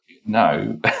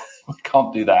 no, we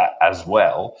can't do that as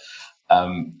well.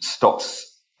 Stops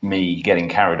me getting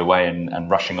carried away and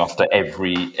rushing after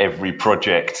every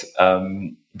project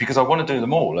because I want to do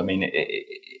them all. I mean,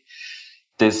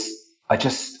 I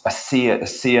see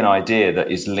an idea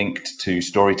that is linked to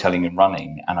storytelling and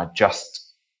running, and I just,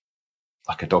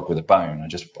 like a dog with a bone,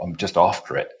 I'm just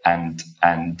after it. And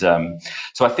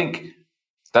so I think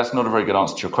that's not a very good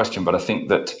answer to your question, but I think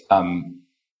that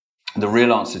the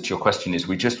real answer to your question is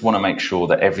we just want to make sure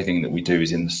that everything that we do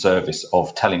is in the service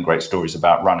of telling great stories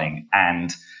about running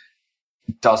and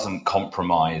doesn't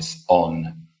compromise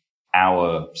on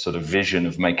our sort of vision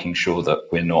of making sure that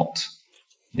we're not,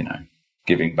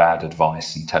 giving bad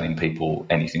advice and telling people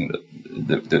anything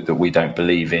that we don't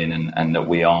believe in, and that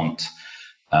we aren't,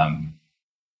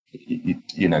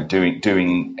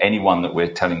 doing anyone that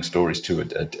we're telling stories to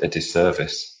a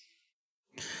disservice.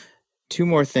 Two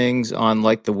more things on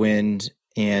Like the Wind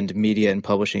and media and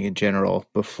publishing in general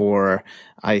before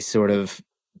I sort of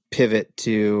pivot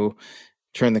to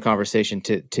turn the conversation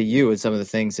to you and some of the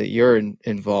things that you're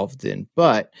involved in.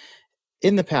 But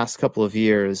in the past couple of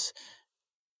years,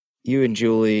 you and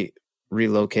Julie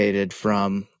relocated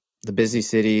from the busy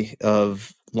city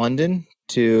of London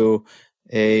to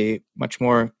a much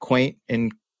more quaint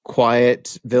and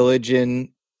quiet village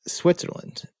in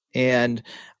Switzerland. And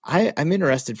I'm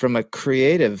interested from a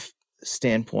creative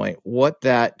standpoint, what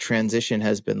that transition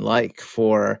has been like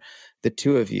for the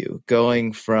two of you,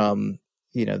 going from,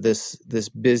 this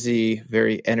busy,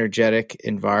 very energetic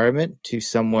environment to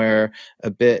somewhere a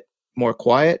bit more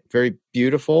quiet, very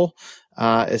beautiful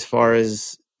as far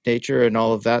as nature and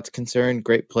all of that's concerned.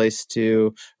 Great place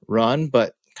to run,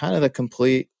 but kind of the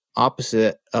complete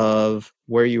opposite of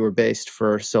where you were based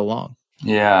for so long.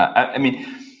 Yeah, I mean,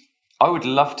 I would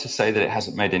love to say that it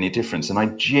hasn't made any difference, and I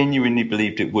genuinely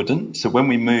believed it wouldn't. So when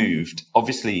we moved,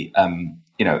 obviously,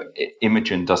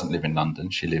 Imogen doesn't live in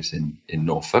London. She lives in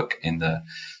Norfolk, in the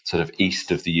sort of east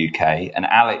of the UK, and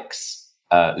Alex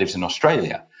lives in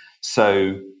Australia.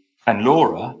 So, and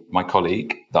Laura, my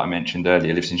colleague that I mentioned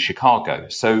earlier, lives in Chicago.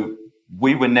 So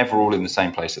we were never all in the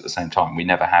same place at the same time. We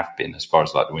never have been, as far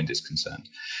as Like the Wind is concerned.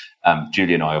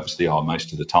 Julie and I obviously are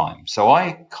most of the time. So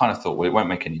I kind of thought, well, it won't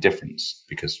make any difference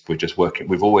because we're just working.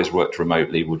 We've always worked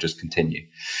remotely. We'll just continue.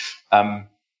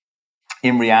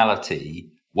 In reality,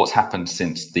 what's happened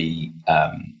since the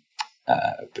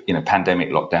pandemic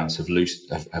lockdowns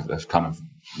have kind of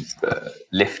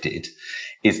lifted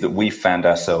is that we found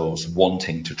ourselves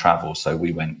wanting to travel. So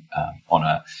we went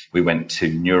we went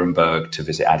to Nuremberg to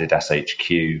visit Adidas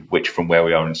HQ, which from where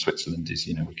we are in Switzerland is,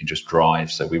 we can just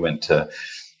drive. So we went to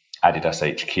Adidas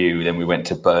HQ, then we went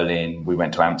to Berlin, we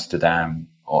went to Amsterdam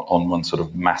on one sort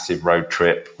of massive road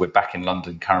trip. We're back in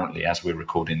London currently as we're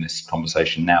recording this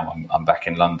conversation now. I'm back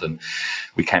in London.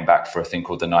 We came back for a thing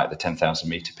called the Night of the 10,000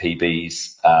 meter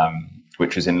PBs,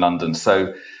 which was in London.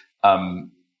 So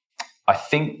I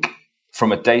think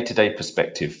from a day-to-day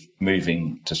perspective,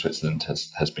 moving to Switzerland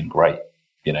has been great.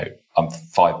 I'm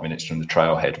 5 minutes from the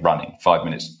trailhead running, 5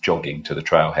 minutes jogging to the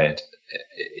trailhead.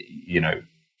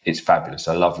 It's fabulous.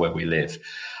 I love where we live.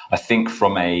 I think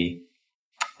from a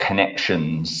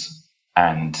connections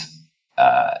and,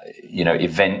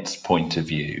 events point of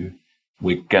view,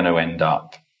 we're going to end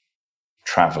up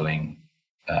traveling,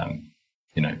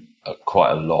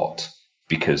 quite a lot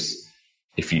because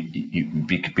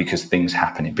because things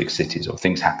happen in big cities or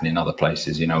things happen in other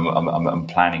places. I'm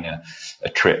planning a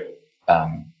trip,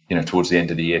 towards the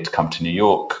end of the year to come to New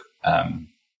York,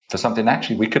 for something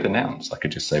actually we could announce. I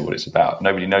could just say what it's about.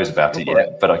 Nobody knows about it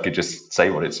yet, but I could just say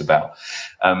what it's about.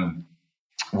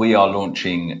 We are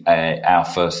launching our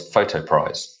first photo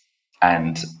prize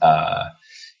and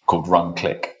called Run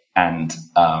Click. And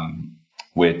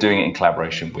we're doing it in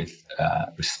collaboration with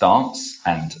Stance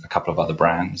and a couple of other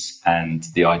brands. And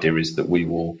the idea is that we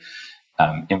will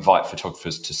invite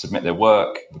photographers to submit their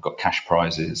work. We've got cash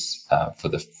prizes for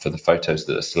the photos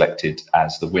that are selected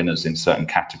as the winners in certain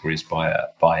categories by a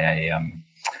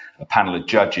panel of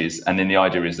judges. And then the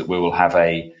idea is that we will have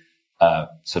a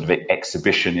sort of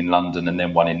exhibition in London and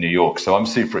then one in New York. So I'm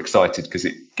super excited because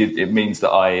it means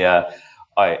that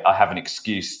I have an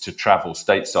excuse to travel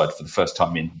stateside for the first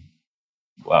time in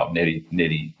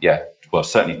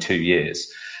certainly 2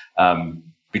 years,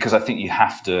 because I think you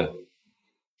have to.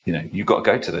 You've got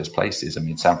to go to those places. I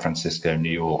mean, San Francisco, New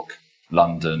York,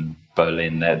 London,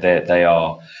 Berlin, they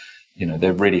are,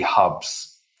 they're really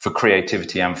hubs for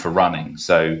creativity and for running.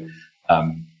 So,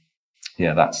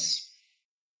 that's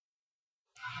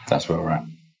where we're at.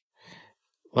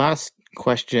 Last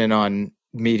question on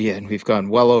media, and we've gone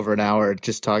well over an hour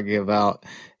just talking about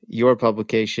your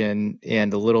publication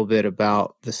and a little bit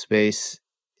about the space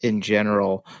in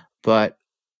general. But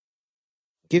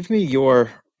give me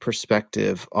your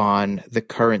perspective on the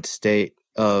current state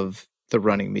of the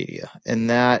running media. And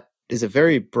that is a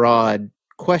very broad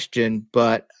question,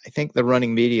 but I think the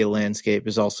running media landscape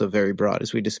is also very broad.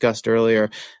 As we discussed earlier,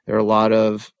 there are a lot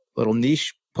of little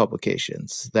niche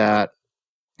publications that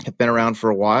have been around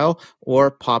for a while or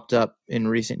popped up in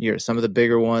recent years. Some of the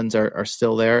bigger ones are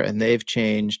still there, and they've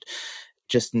changed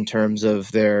just in terms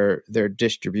of their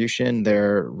distribution,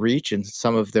 their reach, and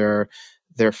some of their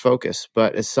focus.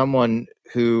 But as someone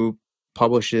who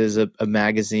publishes a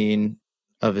magazine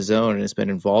of his own and has been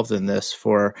involved in this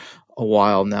for a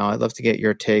while now, I'd love to get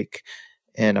your take,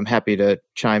 and I'm happy to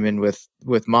chime in with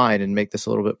mine and make this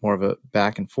a little bit more of a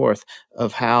back and forth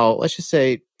of how, let's just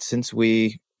say, since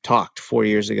we talked 4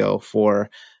 years ago for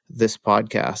this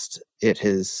podcast, it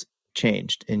has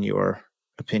changed in your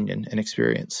opinion and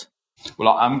experience.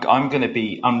 Well, I'm going to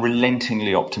be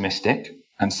unrelentingly optimistic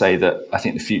and say that I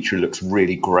think the future looks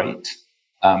really great.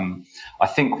 I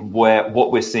think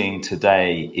what we're seeing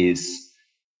today is,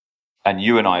 and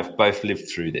you and I have both lived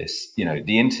through this,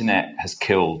 the internet has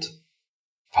killed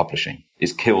publishing.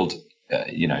 It's killed,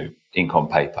 ink on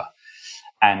paper.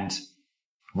 And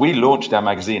we launched our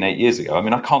magazine 8 years ago. I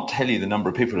mean, I can't tell you the number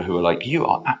of people who are like, you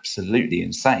are absolutely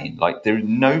insane. Like,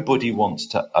 nobody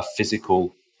wants a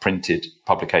physical printed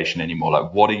publication anymore.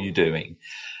 Like, what are you doing?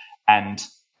 And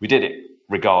we did it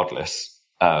regardless,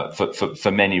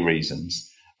 for many reasons.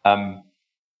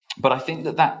 But I think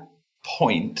that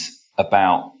point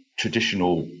about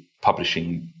traditional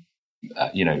publishing,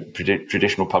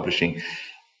 traditional publishing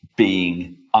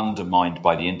being undermined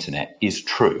by the internet is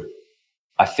true.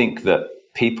 I think that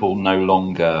people no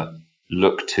longer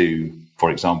look to, for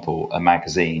example, a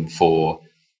magazine for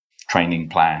training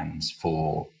plans,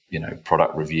 for,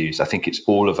 product reviews. I think it's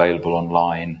all available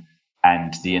online,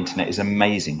 and the internet is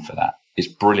amazing for that. It's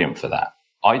brilliant for that.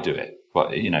 I do it,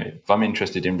 but if I'm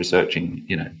interested in researching,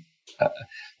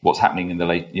 what's happening in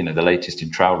the latest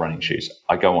in trail running shoes,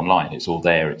 I go online. It's all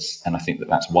there. And I think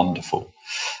that's wonderful.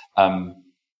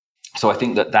 So I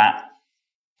think that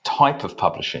type of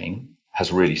publishing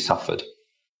has really suffered.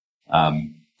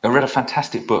 I read a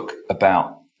fantastic book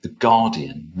about the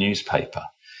Guardian newspaper,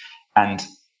 and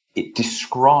it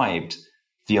described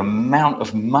the amount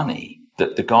of money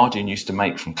that the Guardian used to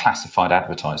make from classified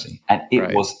advertising, and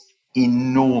it was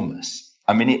enormous.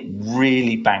 I mean, it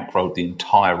really bankrolled the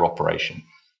entire operation.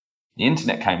 The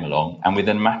internet came along, and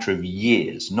within a matter of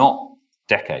years, not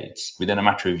decades, within a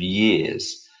matter of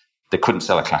years, they couldn't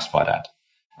sell a classified ad.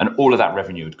 And all of that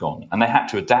revenue had gone. And they had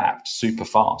to adapt super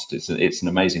fast. It's an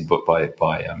amazing book by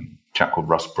a chap called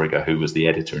Russ Brigger, who was the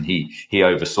editor, and he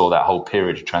oversaw that whole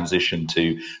period of transition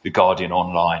to The Guardian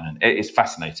Online. And it's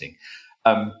fascinating.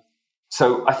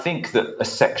 So I think that a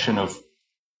section of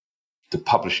the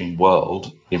publishing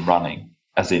world in running,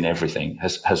 as in everything,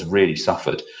 has really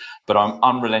suffered. But I'm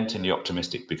unrelentingly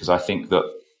optimistic, because I think that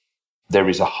there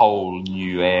is a whole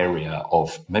new area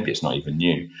of, maybe it's not even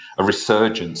new, a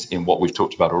resurgence in what we've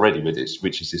talked about already with this,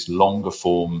 which is this longer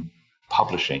form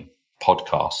publishing,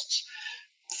 podcasts,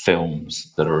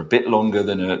 films that are a bit longer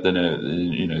than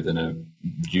a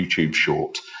YouTube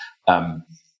short,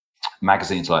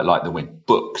 magazines like The Wind,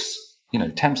 books.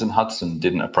 Thames and Hudson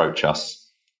didn't approach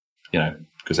us,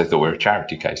 because they thought we were a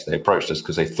charity case. They approached us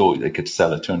because they thought they could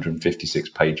sell a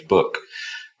 256-page book.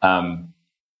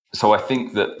 So I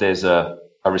think that there's a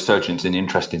resurgence in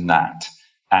interest in that,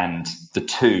 and the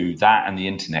two, that and the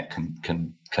internet,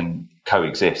 can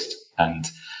coexist. And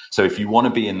so if you want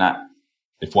to be in that,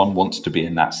 if one wants to be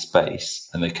in that space,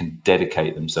 and they can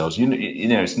dedicate themselves,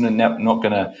 it's not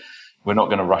gonna. We're not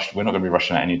going to rush. We're not going to be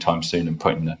rushing out anytime soon and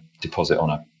putting a deposit on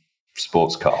a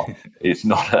sports car. It's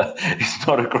not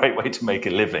a great way to make a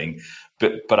living,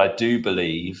 but I do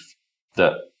believe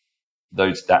that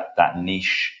that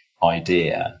niche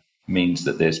idea means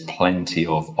that there's plenty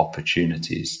of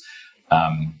opportunities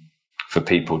for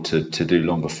people to do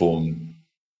longer form,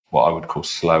 what I would call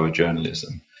slower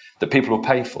journalism, that people will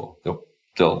pay for.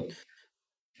 They'll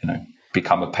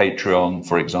become a Patreon,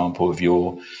 for example, of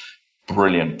your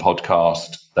brilliant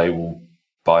podcast. They will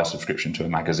buy a subscription to a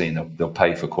magazine. They'll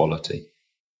pay for quality.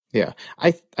 Yeah,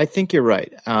 I think you're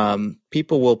right.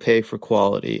 People will pay for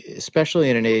quality, especially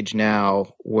in an age now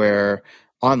where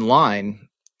online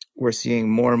we're seeing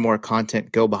more and more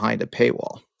content go behind a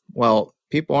paywall. Well,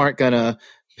 people aren't going to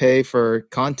pay for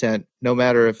content, no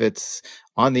matter if it's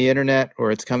on the internet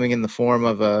or it's coming in the form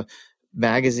of a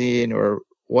magazine or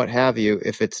what have you,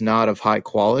 if it's not of high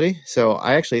quality. So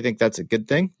I actually think that's a good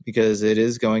thing, because it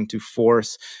is going to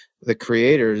force the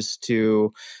creators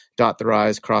to dot their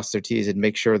I's, cross their T's, and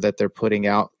make sure that they're putting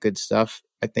out good stuff.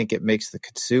 I think it makes the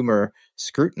consumer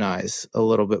scrutinize a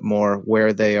little bit more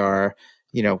where they are,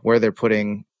 where they're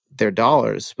putting their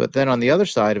dollars. But then on the other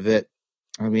side of it,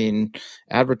 I mean,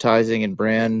 advertising and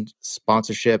brand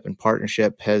sponsorship and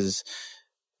partnership has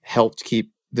helped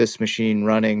keep this machine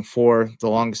running for the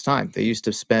longest time. They used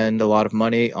to spend a lot of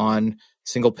money on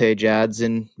single page ads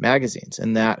in magazines,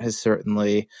 and that has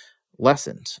certainly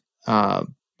lessened.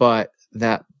 But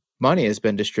that money has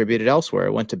been distributed elsewhere.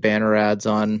 It went to banner ads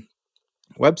on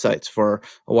websites for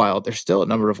a while. There's still a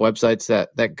number of websites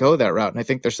that go that route, and I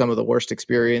think there's some of the worst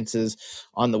experiences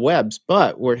on the webs.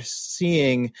 But we're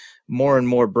seeing more and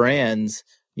more brands,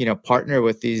 partner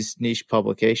with these niche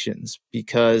publications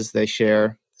because they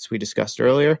share, as we discussed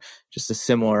earlier, just a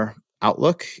similar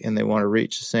outlook, and they want to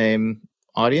reach the same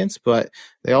audience, but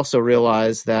they also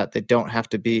realize that they don't have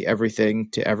to be everything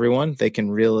to everyone. They can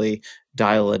really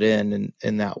dial it in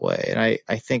that way. And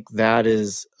I think that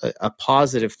is a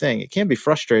positive thing. It can be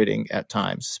frustrating at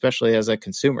times, especially as a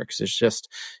consumer, because there's just,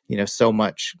 so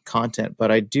much content.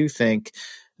 But I do think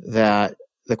that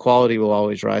the quality will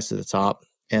always rise to the top,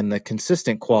 and the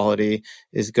consistent quality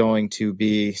is going to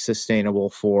be sustainable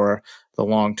for the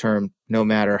long term, no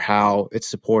matter how it's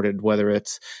supported, whether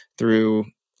it's through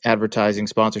advertising,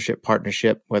 sponsorship,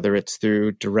 partnership, whether it's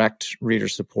through direct reader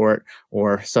support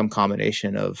or some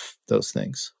combination of those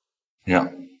things. Yeah,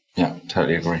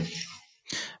 totally agree.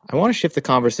 I want to shift the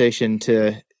conversation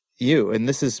to you. And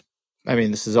this has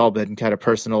all been kind of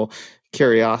personal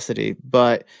curiosity,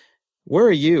 but where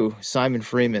are you, Simon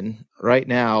Freeman, right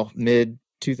now, mid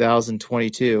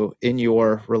 2022, in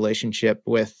your relationship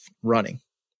with running?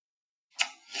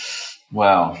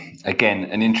 Well, again,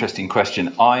 an interesting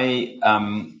question. I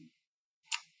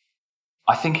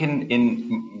think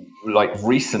in like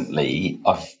recently,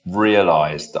 I've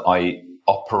realized that I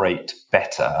operate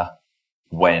better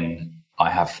when I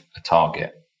have a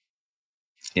target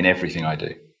in everything I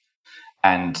do.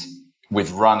 And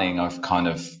with running, I've kind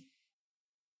of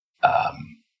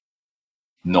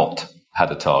not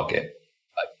had a target.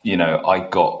 I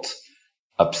got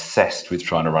obsessed with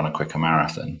trying to run a quicker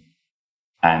marathon,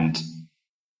 and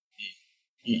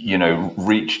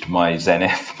reached my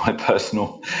zenith, my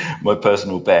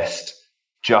personal best,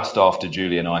 just after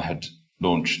Julie and I had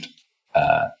launched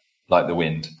Like the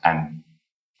Wind, and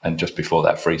just before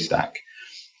that, Freestack.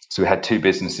 So we had two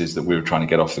businesses that we were trying to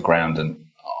get off the ground, and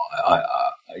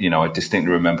I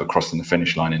distinctly remember crossing the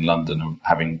finish line in London and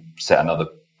having set another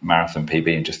marathon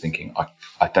PB and just thinking,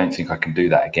 I don't think I can do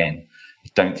that again. I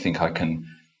don't think I can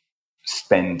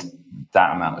spend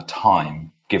that amount of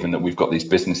time, given that we've got these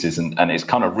businesses and it's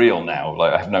kind of real now.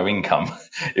 Like I have no income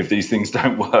if these things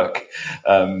don't work,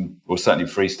 or certainly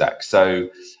Freestack. So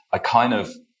I kind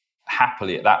of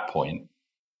happily at that point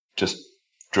just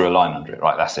drew a line under it.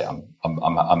 Right, that's it.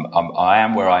 I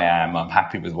am where I am. I'm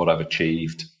happy with what I've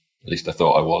achieved. At least I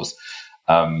thought I was.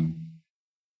 I'll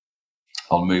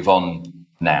move on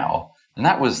now. And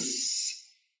that was,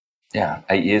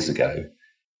 8 years ago.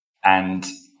 And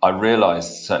I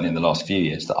realized, certainly in the last few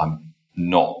years, that I'm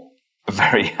not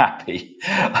very happy.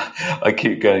 I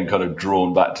keep getting kind of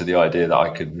drawn back to the idea that I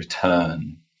could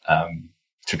return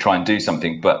to try and do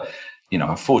something. But,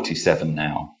 I'm 47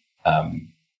 now.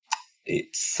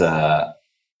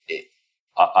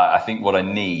 I think what I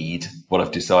need, what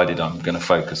I've decided I'm going to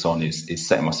focus on is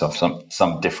setting myself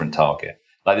some different target.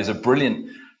 Like there's a brilliant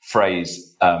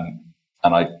phrase, and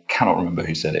I cannot remember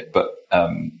who said it, but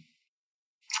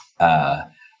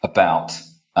about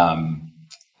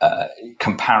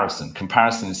comparison.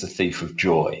 Comparison is the thief of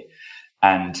joy.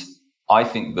 And I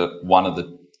think that one of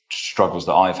the struggles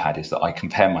that I've had is that I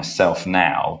compare myself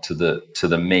now to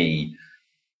the me,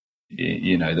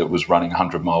 that was running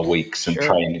 100-mile weeks and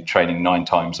training 9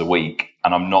 times a week.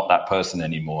 And I'm not that person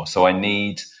anymore. So I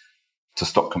need to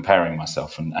stop comparing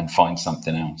myself and find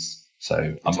something else.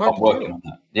 So I'm working on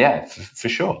that. Yeah, for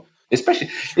sure.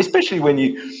 Especially when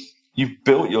you've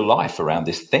built your life around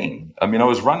this thing. I mean, I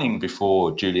was running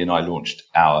before Julie and I launched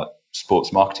our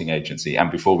sports marketing agency and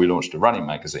before we launched a running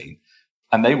magazine.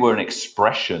 And they were an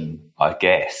expression, I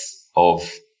guess,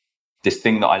 of this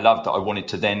thing that I loved that I wanted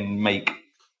to then make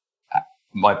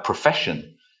my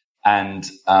profession. And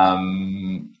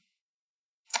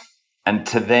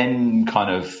to then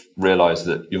kind of realize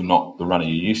that you're not the runner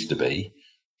you used to be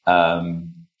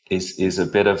is a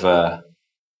bit of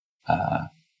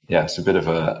it's a bit of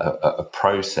a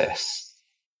process,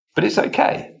 but it's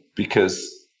okay because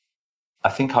I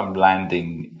think I'm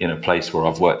landing in a place where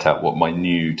I've worked out what my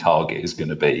new target is going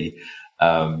to be.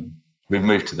 We've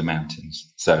moved to the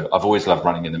mountains. So I've always loved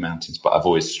running in the mountains, but I've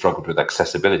always struggled with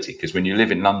accessibility because when you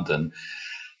live in London,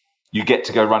 you get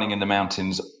to go running in the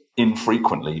mountains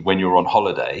infrequently when you're on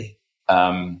holiday.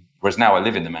 Whereas now I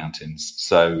live in the mountains.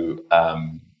 So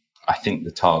I think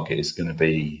the target is going to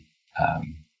be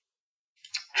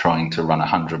trying to run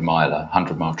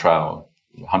 100-mile trail,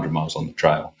 100 miles on the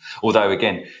trail. Although,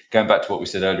 again, going back to what we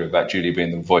said earlier about Julie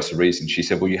being the voice of reason, she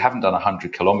said, well, you haven't done a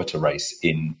 100-kilometer race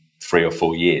in 3 or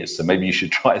 4 years, so maybe you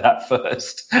should try that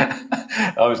first.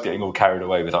 I was getting all carried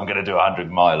away with, I'm going to do a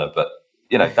 100-miler. But,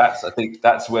 I think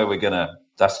that's where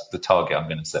that's the target I'm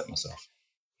going to set myself.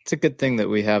 It's a good thing that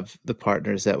we have the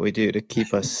partners that we do to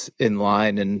keep us in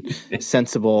line and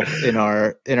sensible in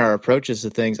our approaches to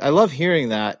things. I love hearing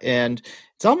that. And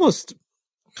it's almost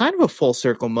kind of a full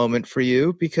circle moment for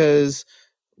you because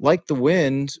Like the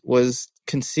Wind was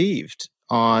conceived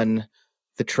on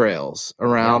the trails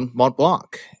around Mont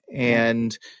Blanc,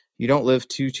 and you don't live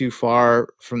too far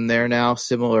from there now,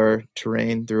 similar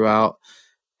terrain throughout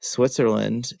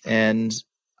Switzerland. And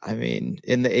I mean,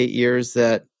 in the 8 years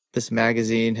that this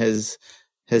magazine has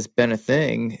been a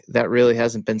thing, that really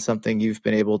hasn't been something you've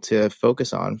been able to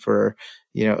focus on for,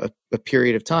 a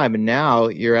period of time. And now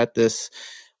you're at this,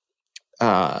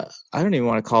 I don't even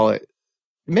want to call it,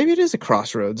 maybe it is a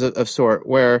crossroads of sort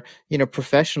where,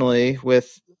 professionally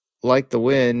with Like the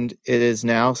Wind, it is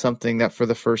now something that for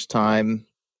the first time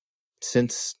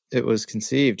since it was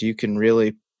conceived, you can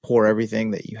really pour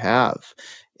everything that you have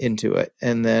into it.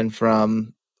 And then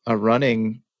from a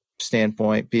running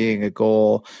standpoint, being a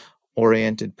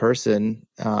goal-oriented person,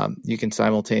 you can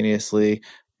simultaneously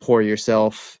pour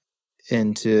yourself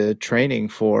into training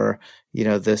for,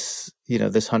 this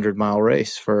 100-mile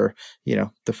race for,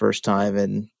 the first time.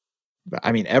 And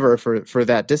I mean, ever for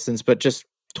that distance, but just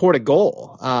toward a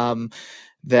goal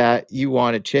that you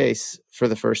want to chase for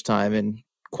the first time in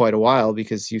quite a while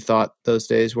because you thought those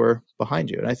days were behind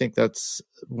you. And I think that's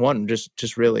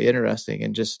just really interesting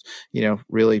and just,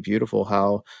 really beautiful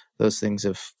how those things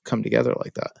have come together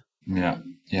like that. Yeah.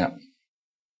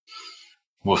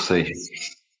 We'll see.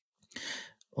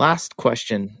 Last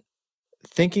question.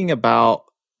 Thinking about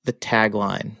the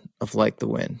tagline of Like the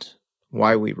Wind,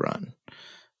 why we run.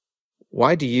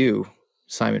 Why do you,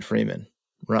 Simon Freeman,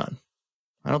 run?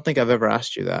 I don't think I've ever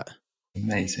asked you that.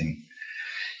 Amazing.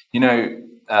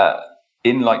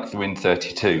 In Like the Wind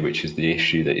 32, which is the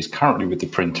issue that is currently with the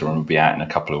printer and will be out in a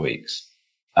couple of weeks,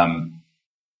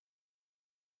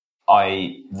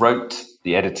 I wrote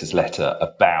the editor's letter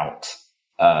about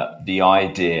the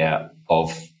idea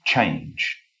of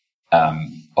change,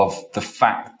 of the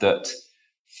fact that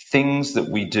things that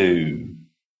we do,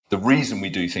 the reason we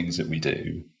do things that we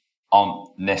do,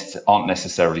 aren't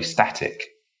necessarily static.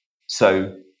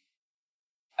 So,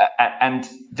 and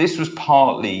this was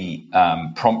partly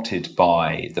prompted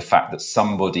by the fact that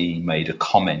somebody made a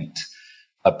comment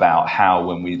about how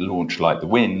when we launched Like the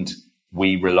Wind,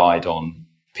 we relied on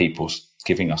people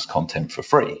giving us content for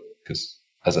free. Because,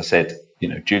 as I said,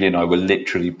 Julie and I were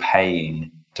literally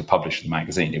paying to publish the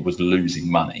magazine. It was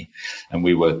losing money, and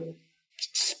we were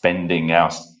spending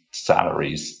our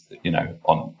salaries,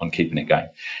 on keeping it going.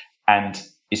 And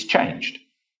it's changed.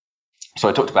 So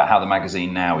I talked about how the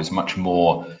magazine now is much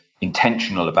more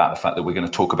intentional about the fact that we're going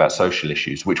to talk about social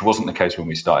issues, which wasn't the case when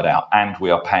we started out. And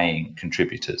we are paying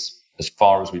contributors as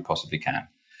far as we possibly can.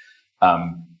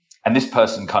 And this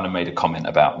person kind of made a comment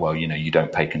about, well, you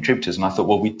don't pay contributors. And I thought,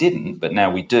 well, we didn't, but now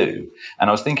we do. And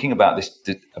I was thinking about this,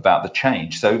 about the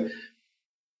change. So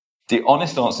the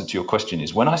honest answer to your question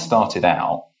is, when I started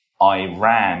out, I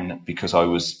ran because I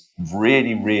was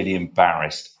really, really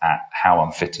embarrassed at how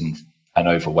unfit and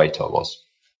overweight I was.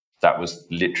 That was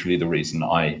literally the reason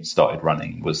I started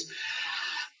running.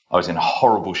 I was in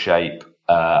horrible shape.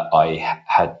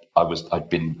 I'd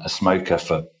been a smoker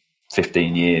for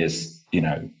 15 years.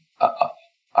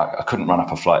 I couldn't run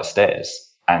up a flight of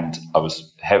stairs, and I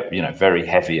was very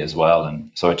heavy as well.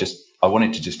 And so I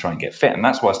wanted to just try and get fit, and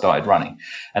that's why I started running.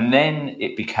 And then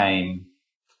it became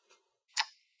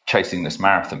chasing this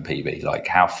marathon PB, like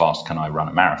how fast can I run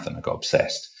a marathon? I got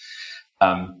obsessed.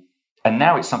 And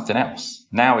now it's something else.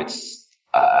 Now it's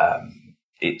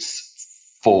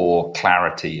for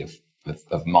clarity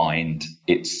of mind.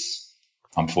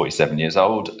 I'm 47 years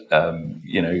old,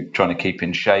 trying to keep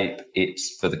in shape.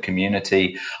 It's for the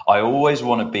community. I always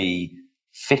want to be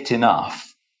fit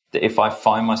enough that if I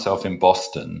find myself in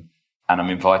Boston and I'm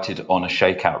invited on a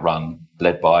shakeout run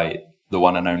led by the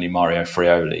one and only Mario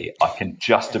Frioli, I can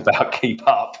just about keep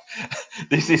up.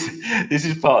 This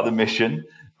is part of the mission.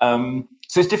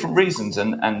 So it's different reasons,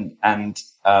 and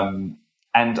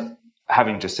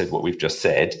having just said what we've just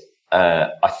said,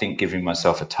 I think giving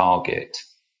myself a target,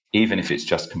 even if it's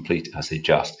just completing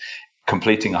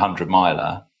a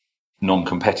 100-miler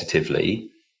non-competitively,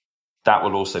 that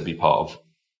will also be part of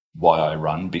why I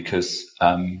run, because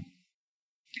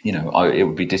it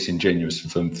would be disingenuous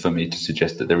for me to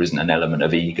suggest that there isn't an element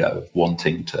of ego, of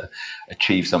wanting to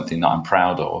achieve something that I'm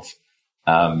proud of.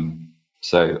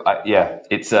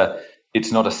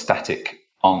 It's not a static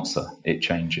answer. It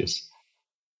changes.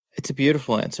 It's a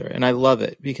beautiful answer, and I love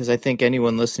it, because I think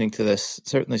anyone listening to this,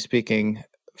 certainly speaking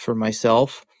for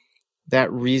myself, that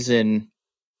reason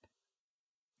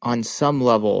on some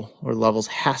level or levels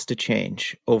has to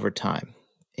change over time,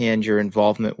 and your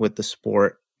involvement with the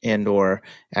sport and or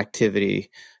activity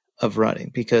of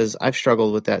running, because I've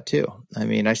struggled with that too. I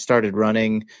mean, I started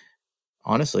running,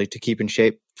 honestly, to keep in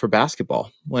shape for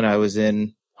basketball when I was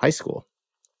in high school.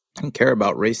 I didn't care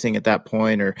about racing at that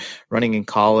point, or running in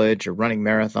college, or running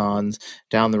marathons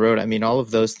down the road. I mean, all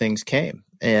of those things came.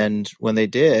 And when they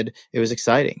did, it was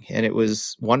exciting and it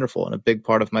was wonderful and a big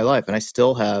part of my life. And I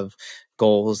still have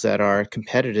goals that are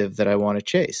competitive that I want to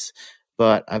chase.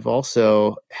 But I've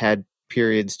also had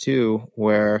periods too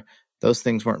where those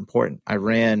things weren't important. I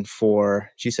ran for,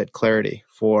 she said, clarity,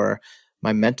 for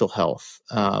my mental health.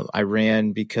 I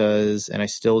ran because, and I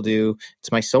still do,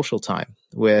 it's my social time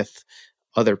with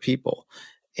other people.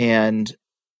 And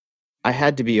I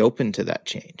had to be open to that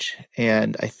change.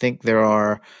 And I think there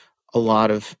are a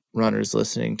lot of runners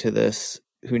listening to this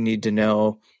who need to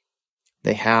know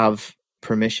they have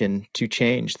permission to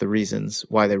change the reasons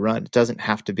why they run. It doesn't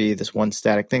have to be this one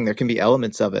static thing. There can be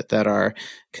elements of it that are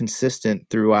consistent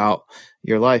throughout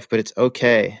your life, but it's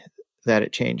okay that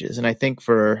it changes. And I think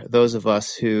for those of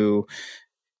us who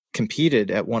competed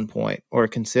at one point or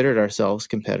considered ourselves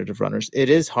competitive runners, it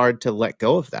is hard to let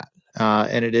go of that.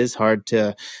 And it is hard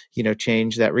to,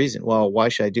 change that reason. Well, why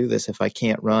should I do this if I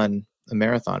can't run a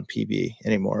marathon PB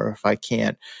anymore, or if I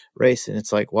can't race? And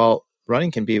it's like, well,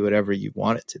 running can be whatever you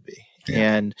want it to be.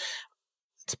 Yeah. And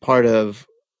it's part of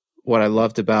what I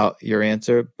loved about your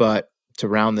answer. But to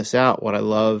round this out, what I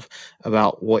love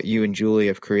about what you and Julie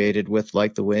have created with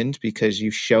Like the Wind, because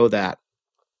you show that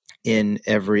in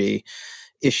every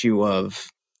issue of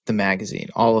the magazine,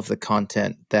 all of the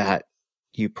content that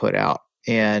you put out.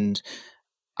 And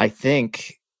I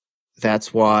think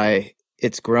that's why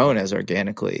it's grown as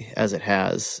organically as it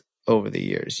has over the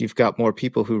years. You've got more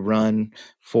people who run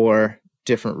for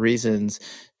different reasons,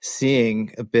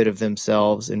 seeing a bit of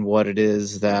themselves in what it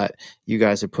is that you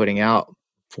guys are putting out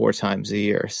 4 times a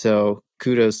year. So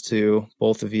kudos to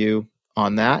both of you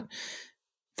on that.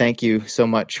 Thank you so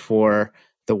much for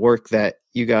the work that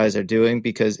you guys are doing,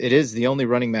 because it is the only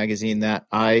running magazine that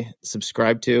I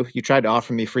subscribe to. You tried to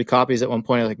offer me free copies at one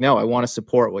point. I was like, no, I want to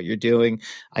support what you're doing.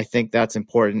 I think that's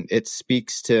important. It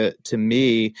speaks to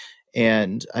me.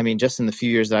 And I mean, just in the few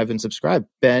years that I've been subscribed,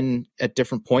 been at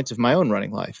different points of my own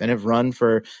running life and have run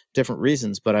for different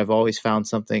reasons, but I've always found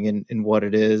something in what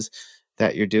it is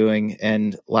that you're doing.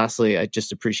 And lastly, I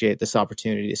just appreciate this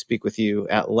opportunity to speak with you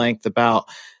at length about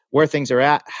where things are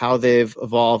at, how they've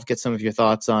evolved, get some of your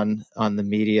thoughts on the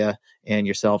media and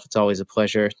yourself. It's always a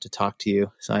pleasure to talk to you,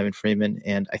 Simon Freeman,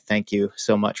 and I thank you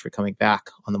so much for coming back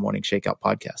on the Morning Shakeout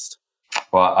podcast.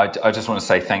 Well, I just want to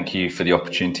say thank you for the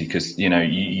opportunity, because,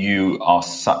 you are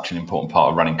such an important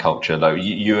part of running culture. Though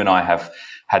you and I have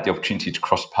had the opportunity to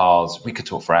cross paths. We could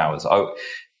talk for hours. The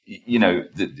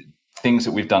things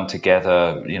that we've done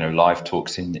together, live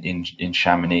talks in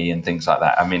Chamonix and things like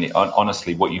that. I mean,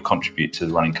 honestly, what you contribute to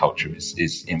the running culture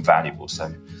is invaluable.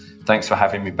 So thanks for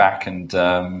having me back, and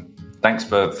thanks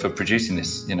for producing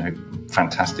this,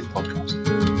 fantastic podcast.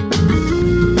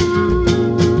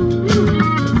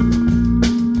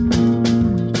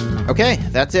 Okay,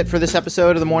 that's it for this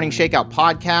episode of the Morning Shakeout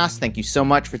podcast. Thank you so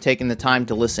much for taking the time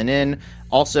to listen in.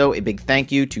 Also, a big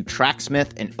thank you to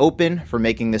Tracksmith and Open for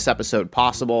making this episode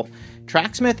possible.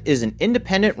 Tracksmith is an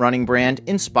independent running brand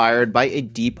inspired by a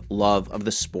deep love of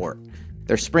the sport.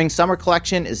 Their spring-summer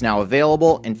collection is now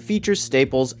available and features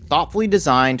staples thoughtfully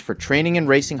designed for training and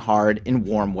racing hard in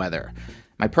warm weather.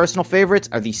 My personal favorites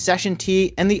are the Session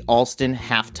Tee and the Alston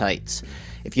Half Tights.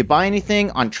 If you buy anything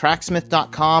on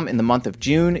Tracksmith.com in the month of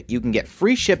June, you can get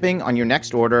free shipping on your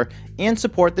next order and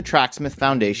support the Tracksmith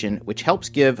Foundation, which helps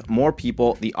give more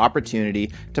people the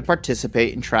opportunity to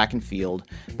participate in track and field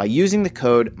by using the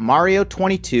code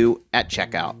Mario22 at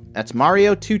checkout. That's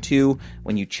Mario22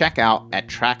 when you check out at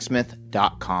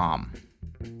Tracksmith.com.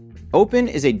 Open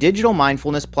is a digital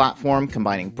mindfulness platform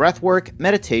combining breathwork,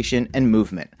 meditation, and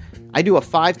movement. I do a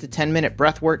 5 to 10 minute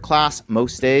breathwork class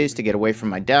most days to get away from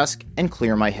my desk and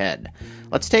clear my head.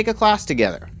 Let's take a class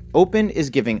together. Open is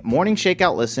giving Morning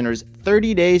Shakeout listeners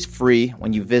 30 days free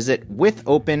when you visit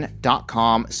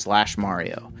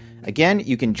withopen.com/Mario. Again,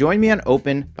 you can join me on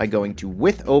Open by going to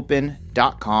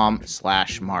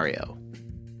withopen.com/Mario.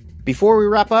 Before we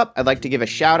wrap up, I'd like to give a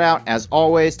shout out, as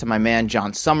always, to my man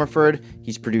John Summerford.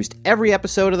 He's produced every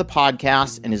episode of the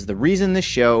podcast and is the reason this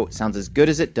show sounds as good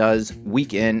as it does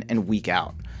week in and week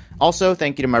out. Also,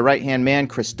 thank you to my right-hand man,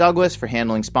 Chris Douglas, for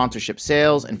handling sponsorship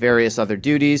sales and various other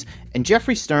duties, and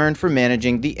Jeffrey Stern for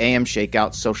managing the AM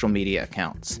Shakeout social media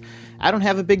accounts. I don't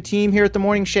have a big team here at the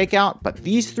Morning Shakeout, but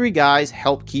these three guys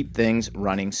help keep things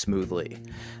running smoothly.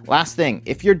 Last thing,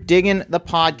 if you're digging the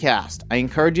podcast, I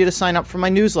encourage you to sign up for my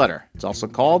newsletter. It's also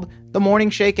called The Morning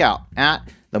Shakeout at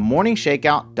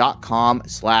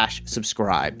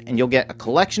themorningshakeout.com/subscribe. And you'll get a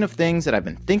collection of things that I've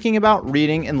been thinking about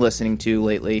reading and listening to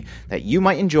lately that you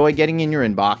might enjoy getting in your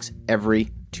inbox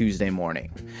every Tuesday morning.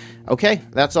 Okay,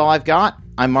 that's all I've got.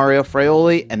 I'm Mario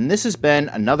Fraioli, and this has been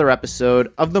another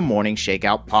episode of the Morning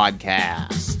Shakeout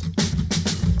podcast.